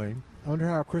Halloween. I wonder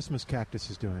how our Christmas cactus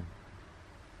is doing.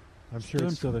 I'm sure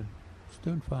it's still there. It's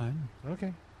doing fine.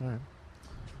 Okay, all right.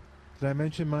 Did I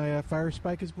mention my fire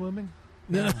spike is blooming?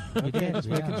 No. Okay, just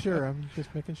making sure. I'm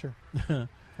just making sure. All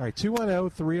right,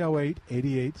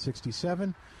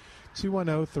 210-308-8867.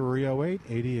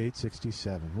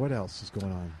 210-308-8867. What else is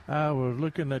going on? I was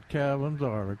looking at Calvin's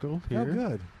article here. Oh,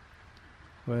 good.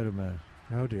 Wait a minute.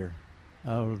 Oh, dear.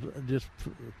 I just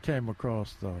came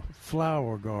across the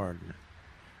flower garden.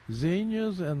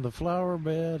 Zinnias in the flower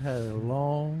bed had a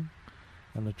long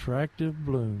and attractive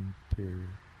bloom period.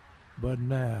 But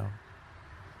now,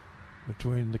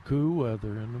 between the cool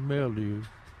weather and the mildew,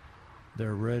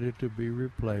 they're ready to be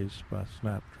replaced by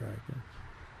snapdragons.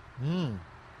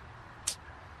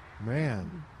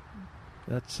 Man.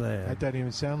 That's sad. That doesn't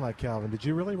even sound like Calvin. Did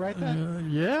you really write that?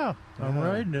 Yeah, I'm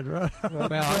writing it right.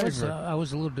 Well, I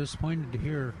was a little disappointed to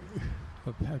hear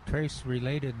Trace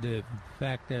related the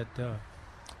fact that a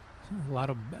lot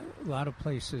of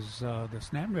places the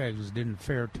snapdragons didn't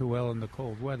fare too well in the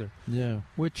cold weather. Yeah,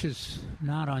 which is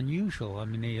not unusual. I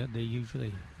mean, they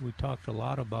usually, we talked a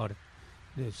lot about it,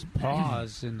 this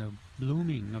pause in the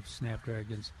blooming of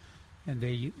snapdragons, and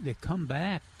they come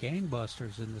back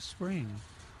gangbusters in the spring.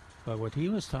 But what he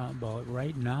was talking about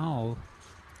right now,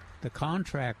 the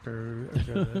contractor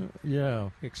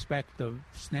expect the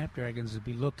snapdragons to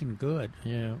be looking good.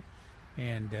 Yeah.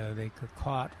 And they got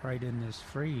caught right in this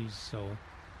freeze, so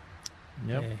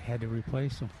they had to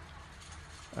replace them.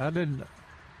 I didn't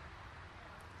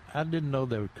know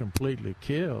they would completely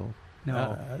kill.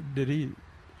 No. Did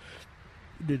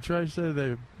Trey say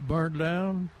they burned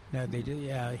down? No, they did.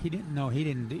 Yeah, he didn't. No, he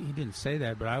didn't say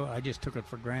that. But I just took it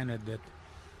for granted that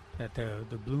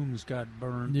the blooms got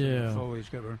burned, the foliage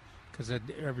got burned, because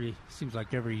seems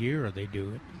like every year they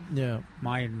do it. Yeah,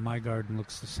 my garden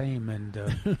looks the same,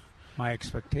 and my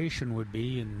expectation would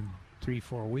be in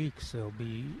 3-4 weeks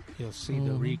you'll see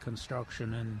the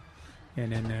reconstruction,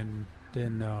 and then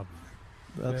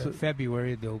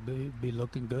February they'll be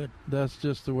looking good. That's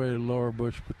just the way the Laura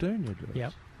Bush petunia does.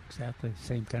 Yep, exactly,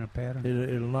 same kind of pattern.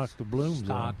 It'll knock the blooms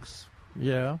Stalks. off.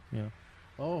 Yeah.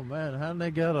 Oh man, how they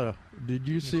got did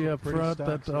you see up front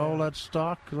stocks, all that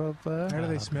stock up there? How do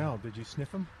they smell? Did you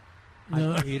sniff them?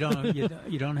 No. You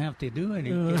don't have to do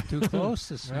anything. Get too close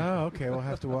to sniff. Oh, okay. We'll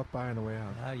have to walk by on the way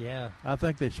out. Yeah. I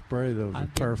think they spray those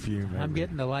with perfume. I'm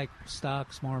getting to like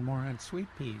stalks more and more, and sweet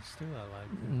peas too. I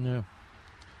like them. Yeah.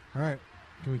 All right.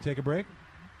 Can we take a break?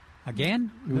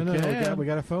 Again? No. We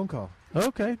got a phone call.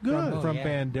 Okay, good. From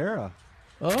Bandera.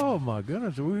 Oh my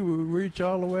goodness, we reach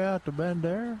all the way out to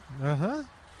Bandera.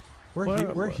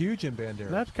 We're huge in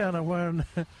Bandera. That's kind of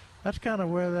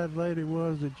where that lady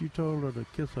was that you told her to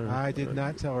kiss her. I did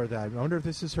not tell her that. I wonder if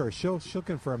this is her. She'll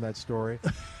confirm that story.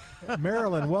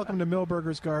 Marilyn, welcome to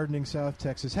Milberger's Gardening, South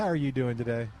Texas. How are you doing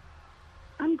today?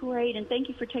 I'm great, and thank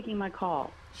you for taking my call.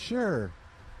 Sure.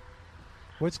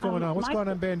 What's going on? What's going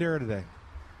on in Bandera today?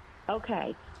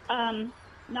 Okay.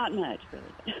 Not much,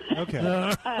 really. Okay.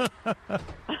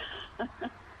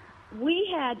 We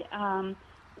had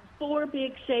 4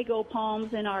 big sago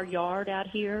palms in our yard out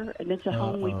here, and it's a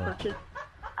home we purchased.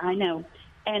 I know.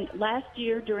 And last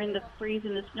year, during the freeze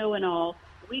and the snow and all,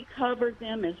 we covered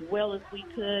them as well as we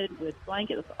could with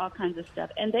blankets, all kinds of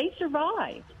stuff, and they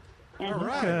survived. And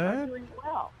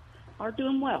are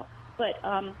doing well. But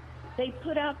they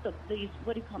put out these,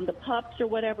 what do you call them, the pups or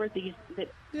whatever, the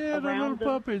little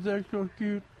puppies, they're so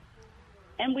cute.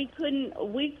 And we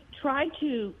tried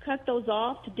to cut those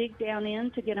off to dig down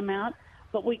in to get them out,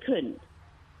 but we couldn't.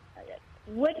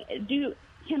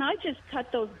 can I just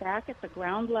cut those back at the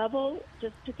ground level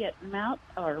just to get them out,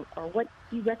 or what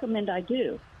do you recommend I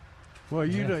do? Well,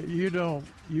 you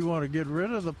want to get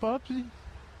rid of the puppy?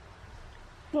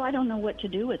 Well, I don't know what to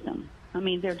do with them. I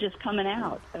mean, they're just coming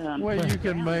out. Well, you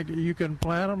can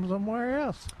plant them somewhere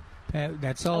else.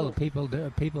 That's all the people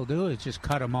do is just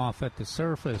cut them off at the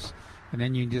surface, and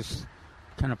then you just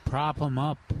kind of prop them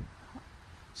up,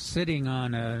 sitting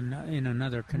on in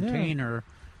another container,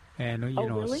 and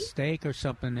really? a stake or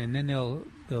something, and then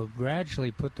they'll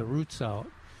gradually put the roots out.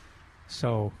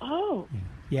 So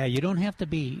yeah, you don't have to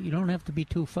be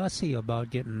too fussy about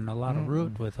getting a lot of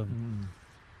root with them.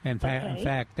 In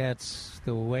fact, that's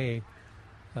the way.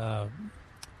 The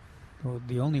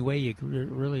only way you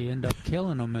really end up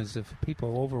killing them is if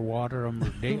people overwater them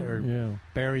or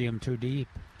bury them too deep.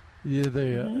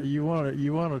 Yeah, you want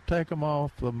to take them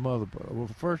off the mother. Well,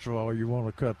 first of all, you want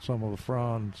to cut some of the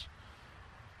fronds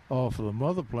off of the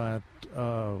mother plant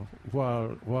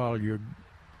while you're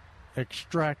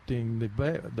extracting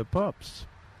the pups.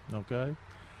 Okay,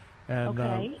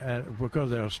 and because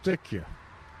they'll stick you.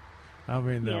 I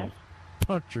mean, they'll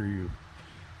puncture you.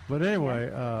 But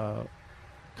anyway,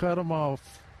 cut them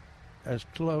off as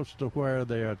close to where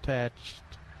they're attached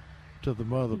to the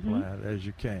mother plant as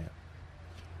you can,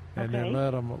 and then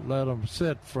let them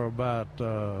sit for about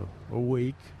a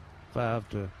week, 5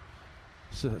 to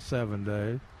 7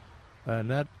 days,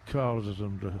 and that causes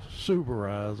them to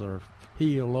superize or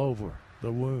heal over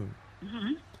the wound.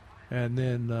 And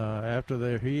then after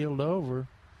they're healed over,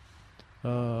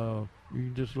 you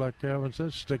can just, like Calvin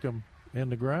said, stick them in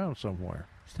the ground somewhere.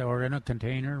 Or in a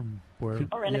container. Or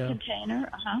in a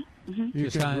container, You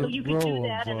can do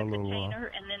that in a container,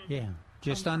 and then... Yeah,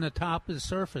 just on the top of the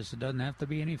surface. It doesn't have to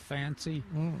be any fancy.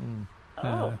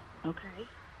 Okay.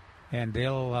 And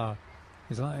they'll...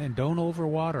 and don't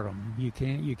overwater them. You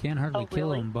can't hardly kill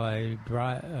them by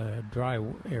dry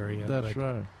area. That's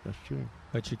right. That's true.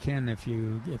 But you can if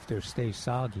they stay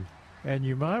soggy. And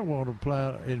you might want to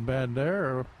plant in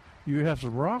Bandera. You have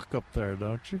some rock up there,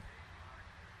 don't you?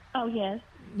 Oh yes.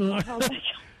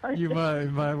 You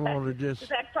might want to just. The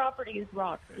back property is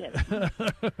rock. Yes.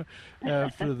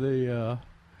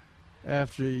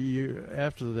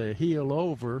 after they heal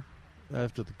over,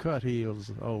 after the cut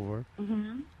heals over,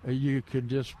 you can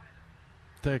just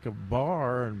take a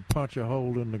bar and punch a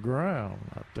hole in the ground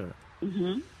out there,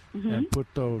 and put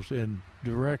those in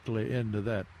directly into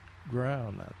that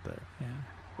ground out there.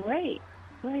 Yeah.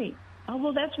 Great. Oh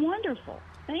well, that's wonderful.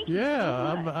 Thank you.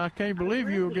 Yeah, I can't believe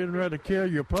you were getting ready to kill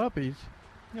your puppies.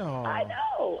 No. I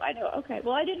know. Okay.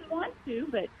 Well, I didn't want to,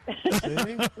 but that's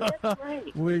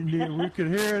great. We could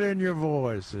hear it in your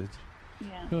voice.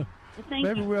 Yeah. Well,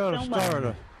 maybe we ought to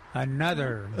start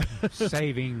another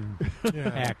saving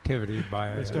activity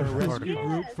by Let's start a rescue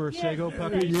group for Sago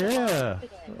puppies. Yeah.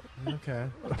 Okay.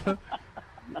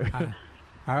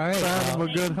 All right. Find them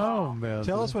a good home, man.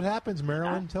 Tell us what happens,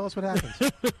 Marilyn. Tell us what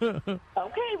happens.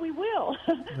 Okay, we will.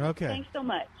 Okay. Thanks so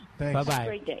much. Thanks. Bye-bye. Have a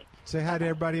great day. Say hi to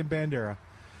everybody in Bandera.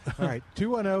 All right,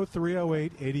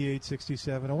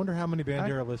 210-308-8867. I wonder how many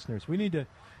Bandera listeners. We need to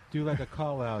do like a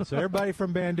call out. So everybody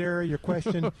from Bandera, your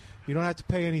question, you don't have to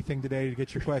pay anything today to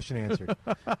get your question answered.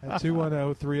 At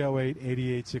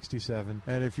 210-308-8867.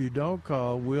 And if you don't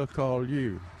call, we'll call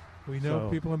you. We know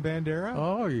people in Bandera?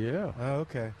 Oh, yeah. Oh,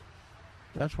 okay.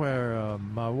 That's where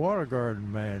my water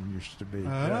garden man used to be,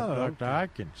 Dr.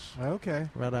 Atkins. Okay.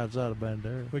 Right outside of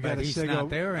Bandera. We got he's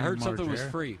not there anymore. I heard something was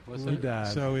free. He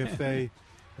died. So if they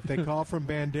call from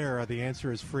Bandera, the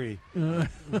answer is free. Okay.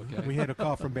 We had a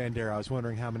call from Bandera. I was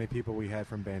wondering how many people we had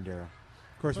from Bandera.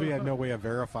 Of course, we had no way of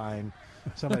verifying.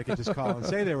 Somebody could just call and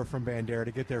say they were from Bandera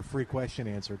to get their free question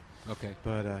answered. Okay.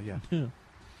 But, yeah. It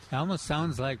almost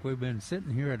sounds like we've been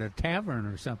sitting here at a tavern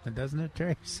or something, doesn't it,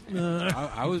 Trace?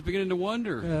 I was beginning to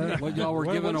wonder what y'all were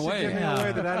giving away.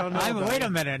 Away that I don't know wait a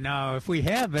minute now. If we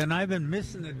have been, I've been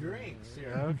missing the drinks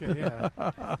here. Okay, yeah.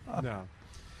 No.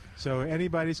 So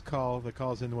anybody's call that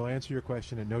calls in will answer your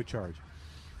question at no charge.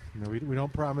 You know, we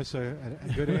don't promise a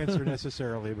good answer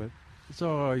necessarily, but.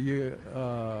 So are you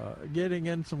getting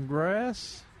in some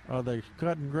grass? Are they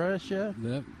cutting grass yet?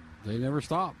 They never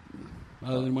stop.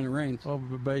 Other than when it rains. Oh,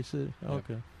 basically.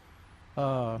 Okay.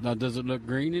 Now, does it look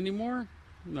green anymore?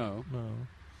 No.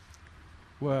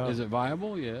 Well, is it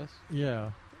viable? Yes.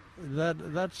 Yeah,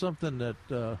 that's something that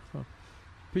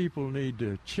people need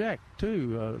to check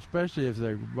too, especially if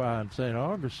they're buying St.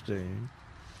 Augustine.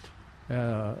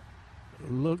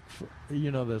 Look for,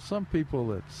 there's some people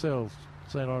that sell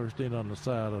St. Augustine on the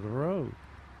side of the road.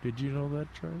 Did you know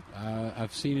that, Trey?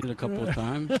 I've seen it a couple of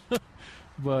times.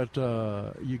 But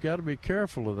you got to be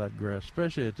careful of that grass,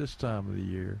 especially at this time of the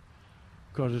year,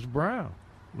 because it's brown.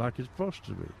 like it's supposed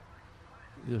to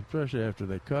be, especially after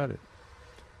they cut it.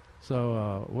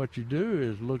 So what you do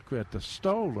is look at the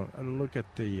look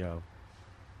at the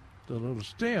little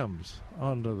stems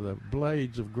under the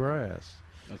blades of grass.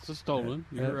 That's a stolon.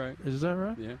 You're right. Is that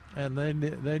right? Yeah. And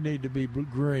they need to be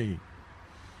green.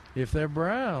 If they're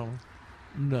brown,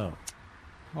 no.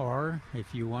 Or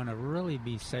if you want to really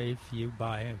be safe, you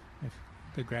buy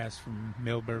the grass from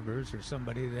Milberger's or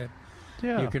somebody that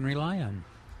you can rely on.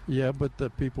 Yeah, but the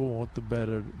people want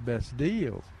the best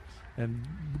deal. And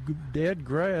dead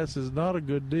grass is not a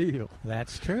good deal.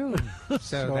 That's true.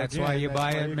 So that's why you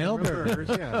buy at Milberger's.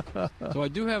 Yeah. So I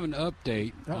do have an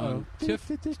update on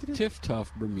Tiff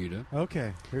Tuff Bermuda.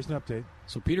 Okay, here's an update.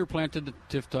 So Peter planted the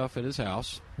Tiff Tuff at his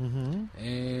house, Mm-hmm.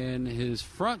 and his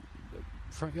front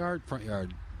yard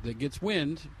that gets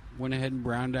wind went ahead and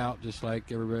browned out just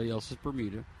like everybody else's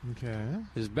Bermuda. Okay.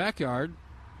 His backyard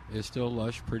is still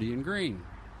lush, pretty, and green,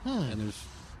 and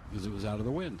because it was out of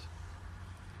the wind.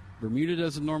 Bermuda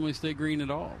doesn't normally stay green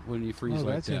at all when you freeze like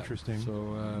that. That's interesting.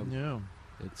 So yeah,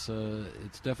 it's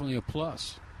definitely a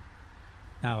plus.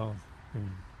 Now,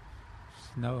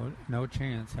 no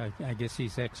chance. I guess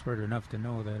he's expert enough to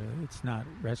know that it's not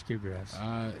rescue grass.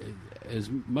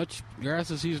 As much grass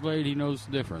as he's laid, he knows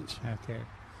the difference. Okay.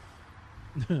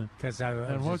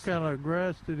 And what kind of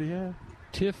grass did he have?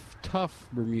 Tiff Tuff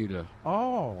Bermuda.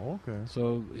 Oh, okay.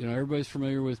 So, everybody's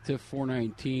familiar with Tiff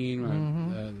 419.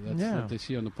 Mm-hmm. That's what they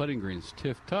see on the putting greens.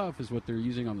 Tiff Tuff is what they're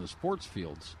using on the sports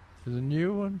fields. Is it a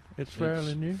new one? It's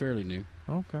fairly new? Fairly new.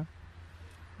 Okay.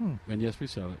 And yes, we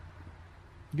sell it.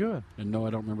 Good. And no, I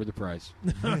don't remember the price.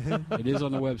 It is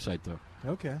on the website, though.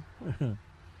 Okay.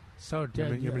 So, you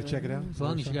want me to check it out? As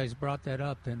long as you guys brought that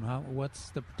up, then what's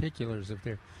the particulars?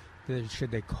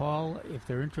 Should they call if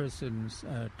they're interested in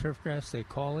turf grass? They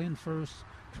call in first,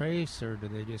 trace, or do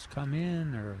they just come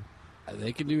in? Or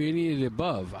they can do any of the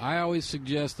above. I always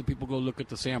suggest that people go look at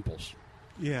the samples.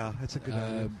 Yeah, that's a good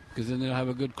idea. Because then they'll have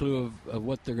a good clue of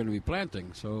what they're going to be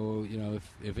planting. So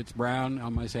if it's brown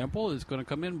on my sample, it's going to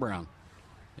come in brown.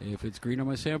 If it's green on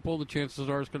my sample, the chances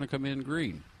are it's going to come in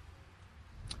green.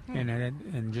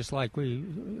 And just like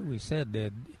we said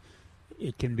that.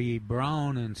 It can be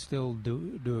brown and still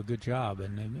do a good job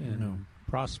and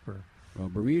prosper. Well,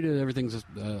 Bermuda, everything's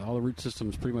all the root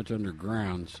system's pretty much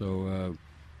underground, so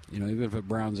even if it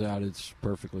browns out, it's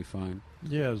perfectly fine.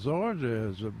 Yeah,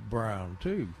 zoysia is a brown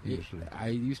too. Usually. I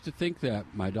used to think that.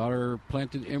 My daughter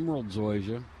planted emerald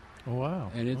zoysia. Oh,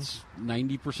 wow! And it's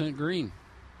 90% green.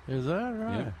 Is that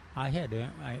right? Yeah. I had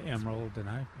emerald, and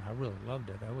I really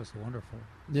loved it. That was wonderful.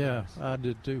 Yeah, I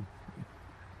did too.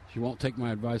 She won't take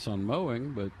my advice on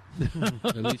mowing, but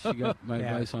at least she got my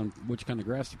advice on which kind of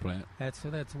grass to plant. That's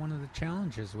one of the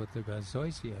challenges with the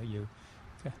zoysia. You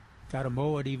got to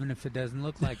mow it even if it doesn't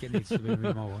look like it needs to be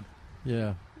mowed.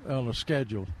 Yeah, on a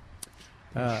schedule.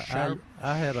 I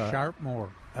had a sharp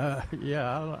mower.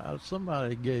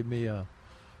 Somebody gave me a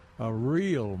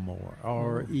reel mower,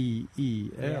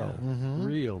 R-E-E-L,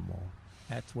 reel mower.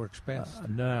 That works best.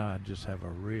 No, I just have a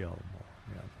reel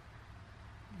mower. Yeah.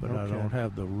 But I don't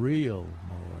have the real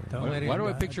mower. Why do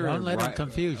I picture don't let him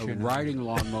confuse you. A riding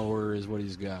lawnmower is what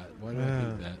he's got? Why do I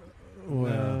think that?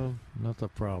 Well, not the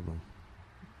problem.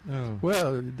 Oh.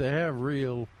 Well, they have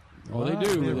real. Oh, they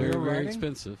do. They're very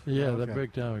expensive. Yeah, they're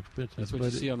big time expensive. That's what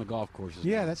you see on the golf courses.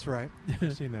 Yeah, that's right.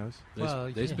 I've seen those.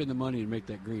 They spend the money to make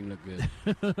that green look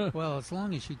good. Well, as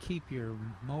long as you keep your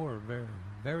mower very,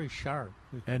 very sharp.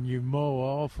 And you mow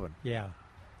often. Yeah.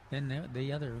 Then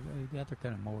the other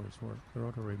kind of mowers work. The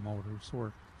rotary motors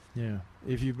work. Yeah.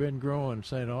 If you've been growing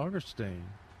St. Augustine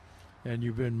and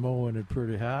you've been mowing it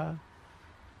pretty high,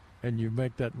 and you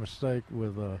make that mistake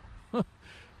with a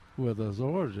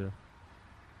zoysia,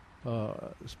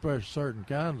 especially certain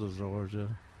kinds of zoysia,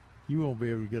 you won't be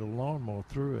able to get a lawnmower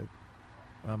through it.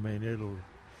 I mean, it'll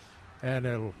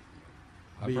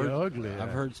be ugly.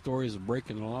 I've heard stories of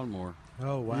breaking the lawnmower.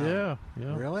 Oh, wow. Yeah.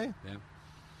 Really? Yeah.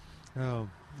 Oh,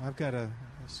 I've got a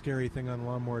scary thing on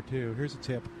lawnmower, too. Here's a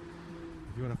tip.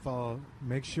 If you want to follow,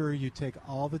 make sure you take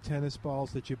all the tennis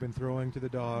balls that you've been throwing to the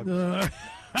dog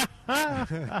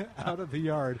out of the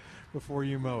yard before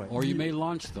you mow it. Or you may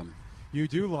launch them. You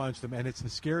do launch them, and it's the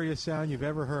scariest sound you've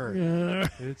ever heard.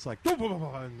 It's like, and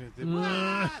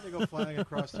they go flying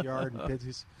across the yard, and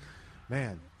kids,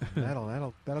 man,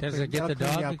 that'll Does it get the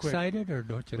dog excited, or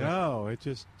don't you? No,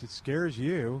 it scares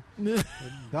you. The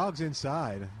dog's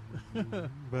inside,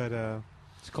 but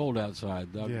it's cold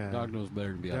outside. Dog knows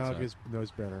better to be outside. Dog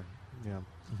knows better. Yeah.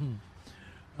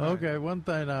 Okay, one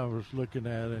thing I was looking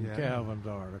at in Calvin's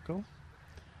article,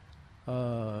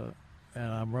 and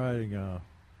I'm writing a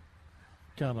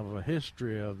kind of a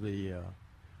history of the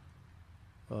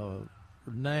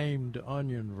named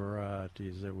onion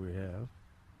varieties that we have.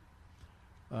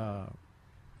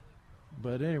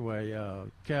 But anyway,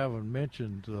 Calvin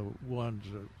mentioned the ones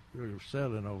that we were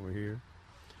selling over here,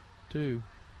 too.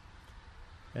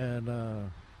 And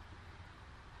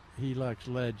he likes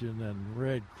Legend and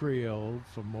Red Creole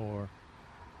for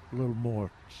a little more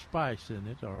spice in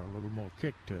it, or a little more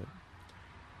kick to it.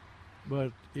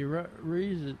 But he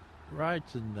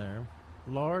writes in there,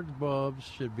 large bulbs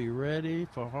should be ready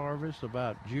for harvest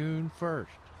about June 1st.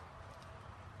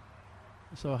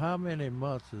 So how many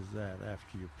months is that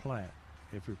after you plant?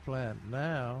 If you plant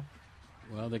now...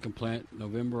 Well, they can plant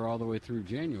November all the way through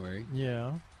January.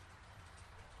 Yeah.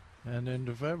 And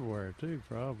into February, too,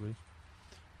 probably.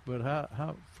 But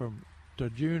how from to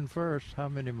June 1st, how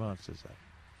many months is that?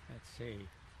 Let's see.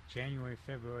 January,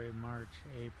 February, March,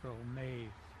 April, May.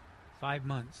 5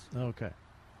 months. Okay.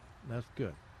 That's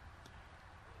good.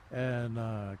 And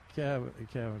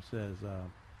Kevin says,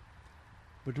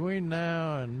 between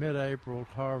now and mid-April,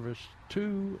 harvest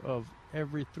 2 of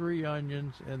every 3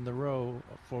 onions in the row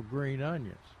for green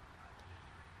onions.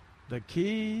 The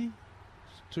key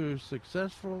to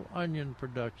successful onion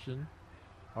production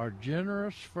are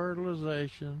generous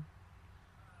fertilization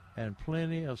and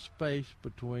plenty of space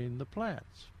between the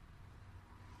plants.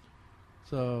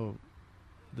 So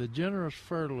the generous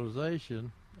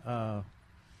fertilization,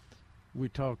 we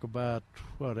talk about,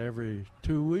 every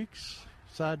 2 weeks,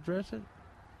 side dress it?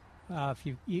 I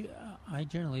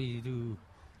generally do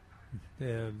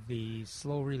the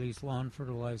slow release lawn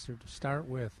fertilizer to start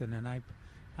with, and then I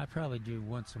probably do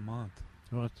once a month.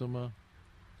 Once a month?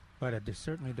 But it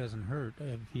certainly doesn't hurt,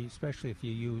 especially if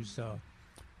you use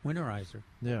winterizer.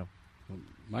 Yeah. Well,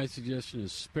 my suggestion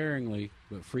is sparingly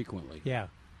but frequently. Yeah,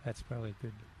 that's probably a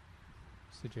good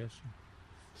suggestion.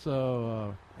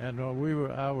 So,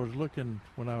 I was looking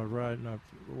when I was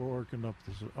working up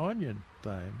this onion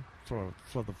thing for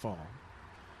the fall.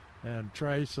 And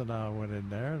Trace and I went in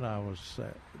there, and I was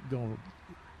going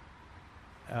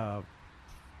to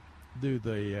do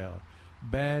the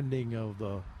banding of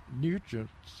the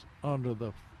nutrients under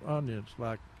the onions,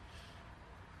 like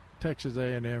Texas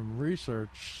A&M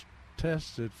research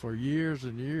tested for years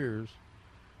and years,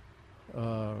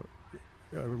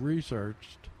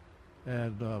 researched,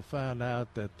 and found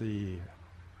out that the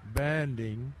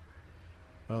banding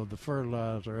of the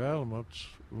fertilizer elements,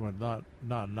 well,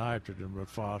 not nitrogen, but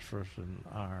phosphorus and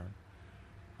iron,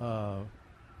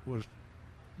 was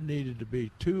needed to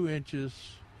be 2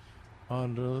 inches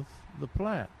under the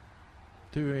plant,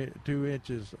 2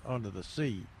 inches under the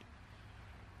seed.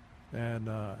 And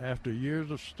after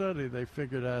years of study, they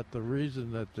figured out the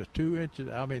reason that the 2 inches,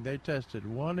 they tested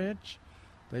 1 inch,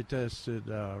 they tested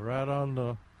right on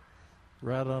the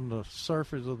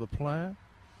surface of the plant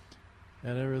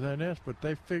and everything else, but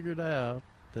they figured out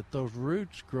that those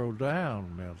roots grow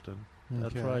down, Milton.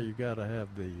 That's why you got to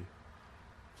have the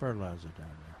fertilizer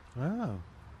down there. Oh,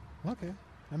 okay.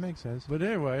 That makes sense. But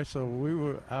anyway, so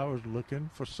I was looking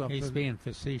for something. He's being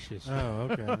facetious. Oh,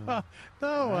 okay.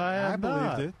 No, I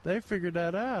believed it. They figured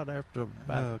that out after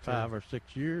about 5 or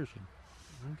 6 years and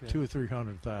 $200,000 or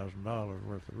 $300,000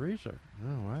 worth of research.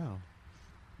 Oh, wow.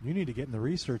 You need to get in the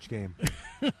research game.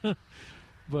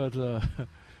 But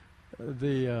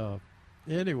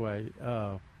anyway,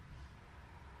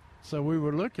 so we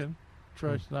were looking.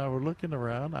 Trace and I were looking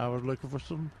around. I was looking for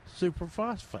some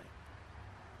superphosphate.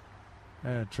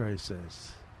 And Trace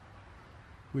says,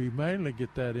 we mainly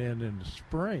get that in the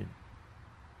spring.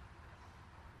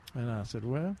 And I said,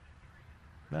 well,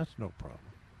 that's no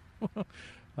problem.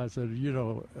 I said,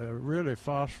 really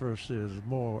phosphorus is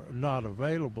more not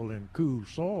available in cool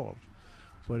soils,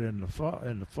 but in the fall,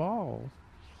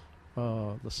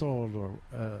 the soils are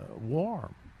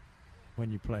warm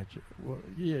when you plant it. Well,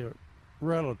 yeah,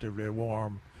 relatively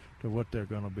warm to what they're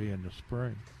going to be in the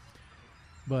spring.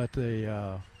 But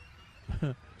so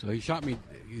he shot me.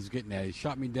 He's getting that. He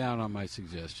shot me down on my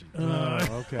suggestion.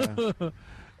 Okay.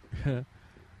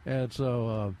 And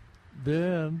so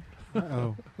then.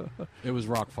 It was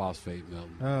rock phosphate,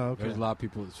 Milton. Oh, okay. There's a lot of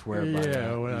people that swear by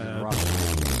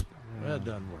that. That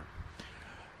doesn't work.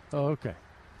 Oh, okay.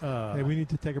 Hey, we need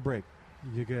to take a break.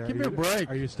 Give me a break.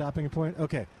 Are you stopping a point?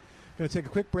 Okay. Going to take a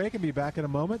quick break and be back in a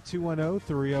moment.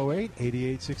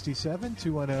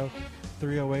 210-308-8867.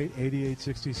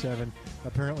 210-308-8867.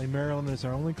 Apparently, Marilyn is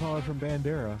our only caller from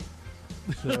Bandera,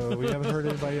 so we haven't heard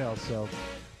anybody else. So,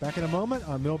 back in a moment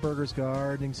on Milberger's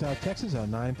Gardening, South Texas, on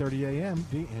 9:30 a.m.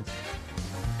 The Answer.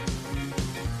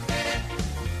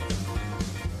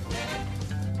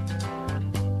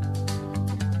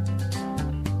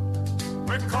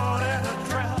 We're caught in a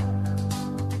trap.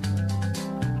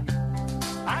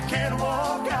 I can't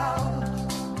walk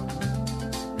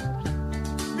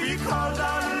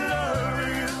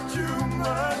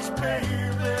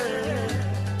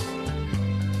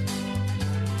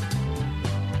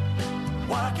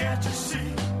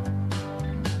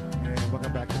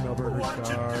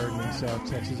South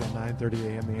Texas on 9:30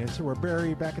 a.m. The Answer, where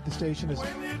Barry back at the station has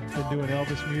been doing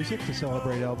Elvis music to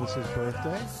celebrate Elvis's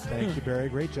birthday. Thank you, Barry.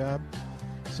 Great job.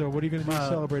 So what are you going to do to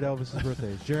celebrate Elvis's birthday?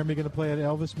 Is Jeremy going to play an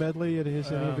Elvis medley at any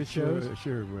of his shows?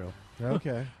 Sure will.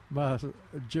 Okay.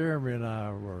 Jeremy and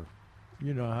I were,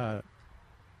 you know how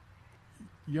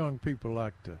young people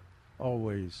like to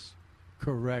always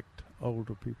correct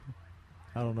older people.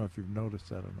 I don't know if you've noticed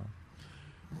that or not.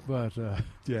 But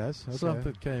yes, okay.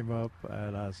 Something came up,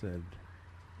 and I said,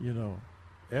 you know,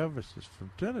 Elvis is from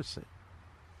Tennessee.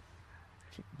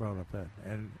 Brought up that,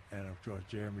 and of course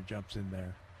Jeremy jumps in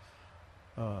there,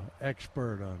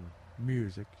 expert on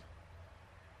music,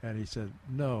 and he said,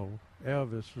 no,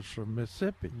 Elvis was from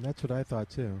Mississippi. And that's what I thought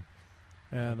too.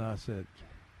 And I said,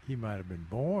 he might have been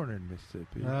born in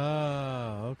Mississippi.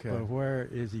 Oh, okay. But where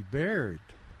is he buried?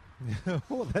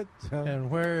 Well,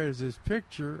 and where is his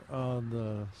picture on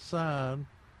the sign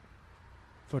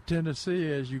for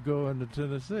Tennessee as you go into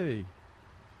Tennessee?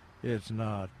 It's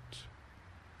not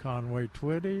Conway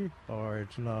Twitty, or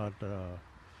it's not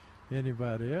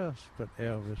anybody else but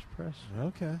Elvis Presley.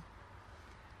 Okay.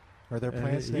 Are there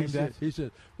plants named after? He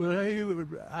said, well,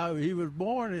 he was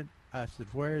born in... I said,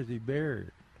 where is he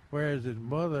buried? Where is his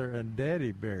mother and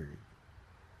daddy buried?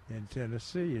 In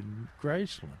Tennessee, in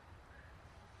Graceland.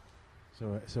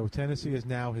 So Tennessee is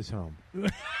now his home.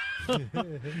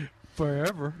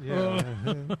 Forever. Yeah.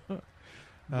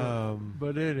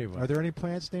 But anyway. Are there any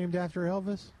plants named after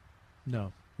Elvis?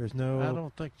 No. There's no... I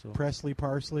don't think so. Presley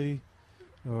parsley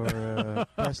or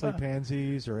Presley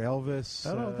pansies or Elvis?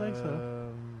 I don't think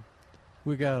so.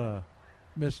 We got a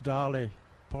Miss Dolly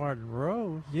Parton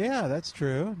Rose. Yeah, that's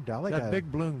true. Dolly got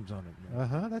big blooms on it.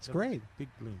 That's great. Big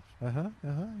blooms.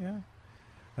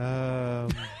 Yeah.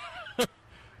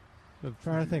 I'm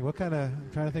trying to think. I'm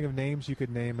trying to think of names you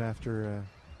could name after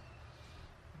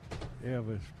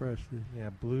Elvis Presley.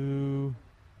 Yeah, Blue.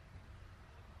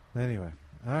 Anyway,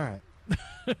 all right.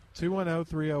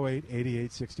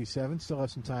 210-308-8867. Still have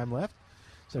some time left,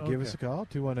 so give us a call.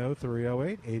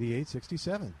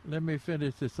 210-308-8867. Let me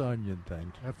finish this onion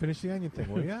thing. Finish the onion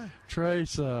thing. Well, yeah.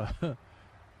 Trace,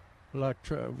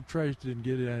 Trace didn't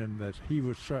get in that he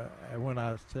was when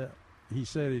I said he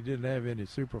said he didn't have any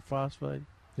superphosphate.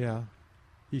 Yeah.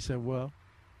 He said, well,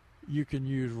 you can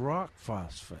use rock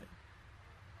phosphate.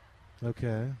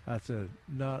 Okay. I said,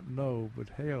 not no, but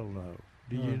hell no.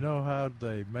 Do you know how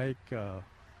they make, the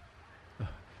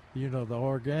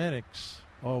organics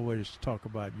always talk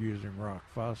about using rock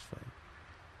phosphate.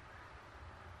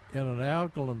 In an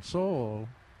alkaline soil,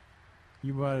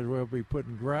 you might as well be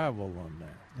putting gravel on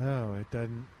there. No, it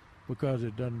doesn't. Because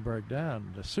it doesn't break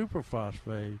down. The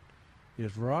superphosphate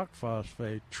is rock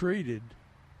phosphate treated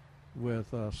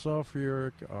with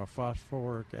sulfuric or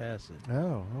phosphoric acid.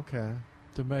 Oh, okay.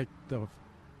 To make the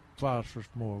phosphorus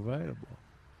more available.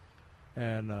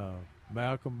 And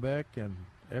Malcolm Beck and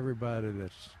everybody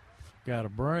that's got a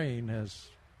brain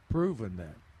has proven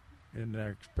that in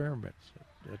their experiments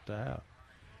at the house.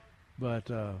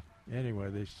 But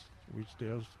anyway, we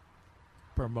still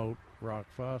promote rock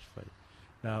phosphate.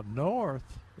 Now,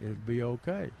 north, it'd be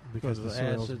okay because of the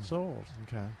acid soils.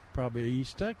 Okay. Probably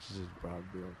East Texas is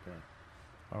probably okay.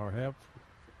 Or helpful,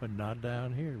 but not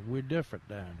down here. We're different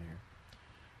down here.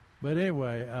 But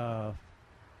anyway,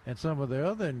 and some of the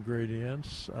other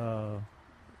ingredients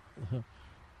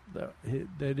they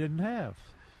didn't have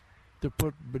to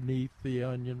put beneath the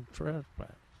onion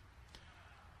transplant.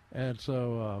 And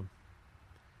so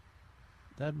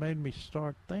that made me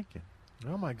start thinking.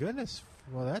 Oh my goodness!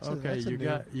 Well, that's okay. You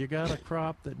got a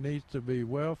crop that needs to be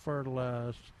well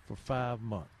fertilized for 5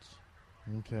 months.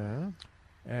 Okay.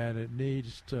 And it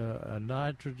needs to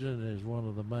nitrogen is one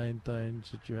of the main things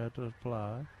that you have to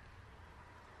apply.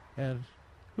 And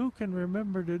who can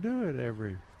remember to do it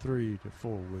every 3 to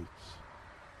 4 weeks?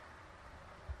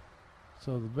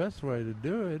 So the best way to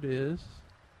do it is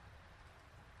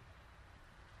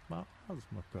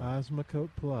Osmocote. Osmocote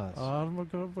Plus.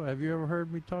 Osmocote Plus. Have you ever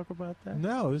heard me talk about that?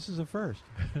 No, this is a first.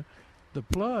 The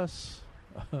Plus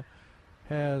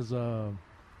has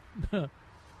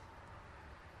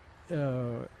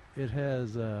it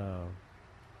has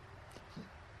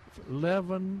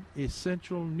 11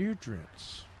 essential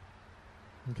nutrients.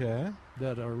 Okay.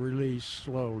 That are released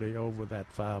slowly over that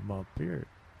 5-month period.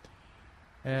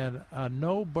 And a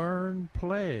no-burn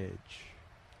pledge.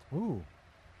 Ooh.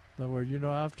 In other words,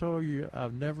 I've told you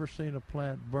I've never seen a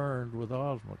plant burned with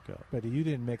Osmocote. But you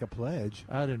didn't make a pledge.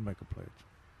 I didn't make a pledge.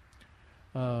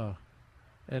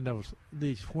 And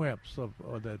these wimps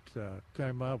that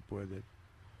came up with it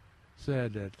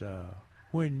said that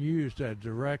when used as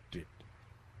directed,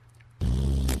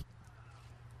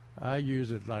 I use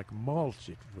it like mulch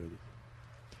it with it.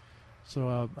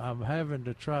 So I'm having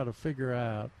to try to figure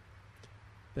out,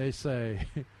 they say,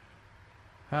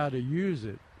 how to use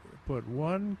it. Put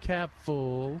 1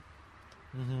 capful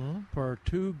for a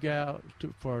 2-gallon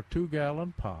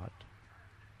pot,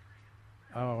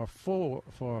 or for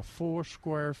 4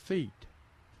 square feet.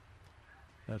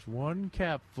 That's 1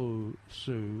 capful,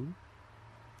 Sue,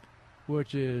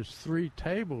 which is 3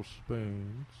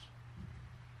 tablespoons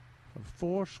of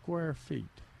 4 square feet.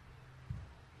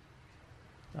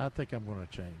 I think I'm going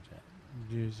to change that.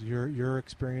 Your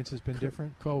experience has been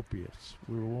different? Copious.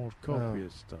 We want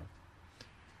copious stuff.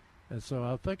 And so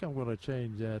I think I'm going to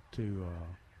change that to...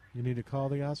 you need to call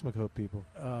the Osmocote people.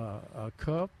 A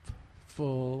cup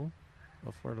full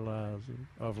of fertilizer,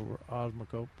 of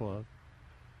Osmocote Plus,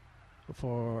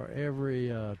 for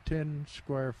every 10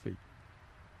 square feet.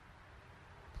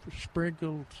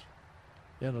 Sprinkled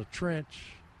in a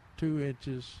trench 2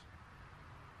 inches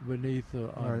beneath the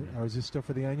onion. Is this still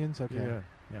for the onions? Okay.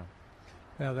 Yeah.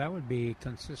 Well, that would be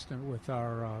consistent with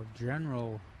our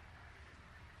general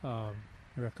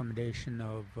recommendation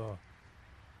of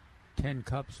 10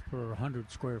 cups per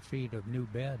 100 square feet of new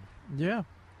bed. Yeah.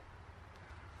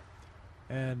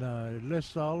 And it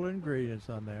lists all the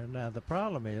ingredients on there. Now, the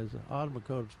problem is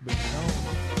Osmocote's been known.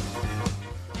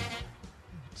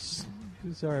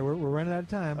 Sorry, we're running out of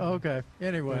time. Okay.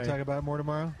 Anyway. We'll talk about it more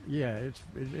tomorrow? Yeah, it's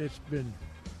been...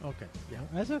 Okay. Yeah,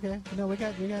 that's okay. No, we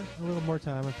got a little more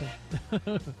time, I think.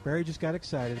 Barry just got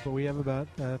excited, but we have about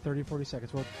 30, 40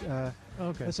 seconds. Well,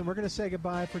 okay. Listen, we're going to say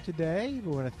goodbye for today.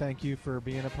 We want to thank you for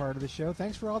being a part of the show.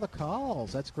 Thanks for all the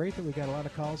calls. That's great that we got a lot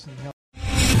of calls and help.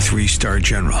 3-star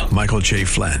General Michael J.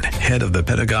 Flynn, head of the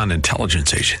Pentagon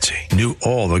Intelligence Agency, knew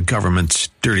all the government's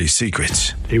dirty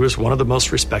secrets. He was one of the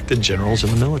most respected generals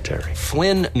in the military.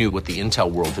 Flynn knew what the intel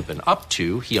world had been up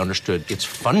to. He understood its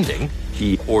funding.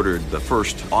 He ordered the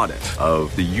first audit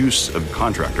of the use of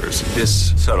contractors.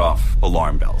 This set off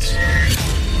alarm bells.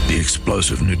 The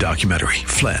explosive new documentary,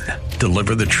 Flynn,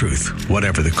 Deliver the Truth,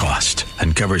 Whatever the Cost,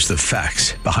 uncovers the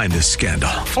facts behind this scandal.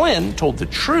 Flynn told the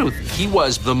truth. He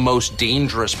was the most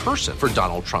dangerous person for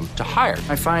Donald Trump to hire.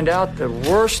 I find out the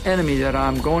worst enemy that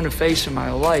I'm going to face in my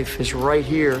life is right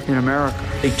here in America.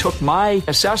 They took my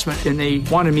assessment and they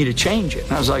wanted me to change it.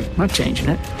 And I was like, I'm not changing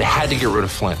it. They had to get rid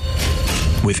of Flynn.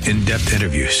 With in-depth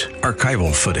interviews,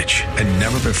 archival footage, and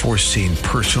never-before-seen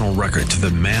personal records of the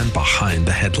man behind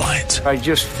the headlines. I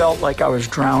just felt like I was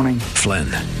drowning. Flynn,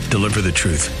 Deliver the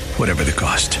Truth, Whatever the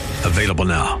Cost. Available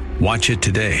now. Watch it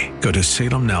today. Go to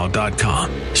salemnow.com.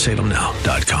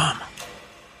 salemnow.com.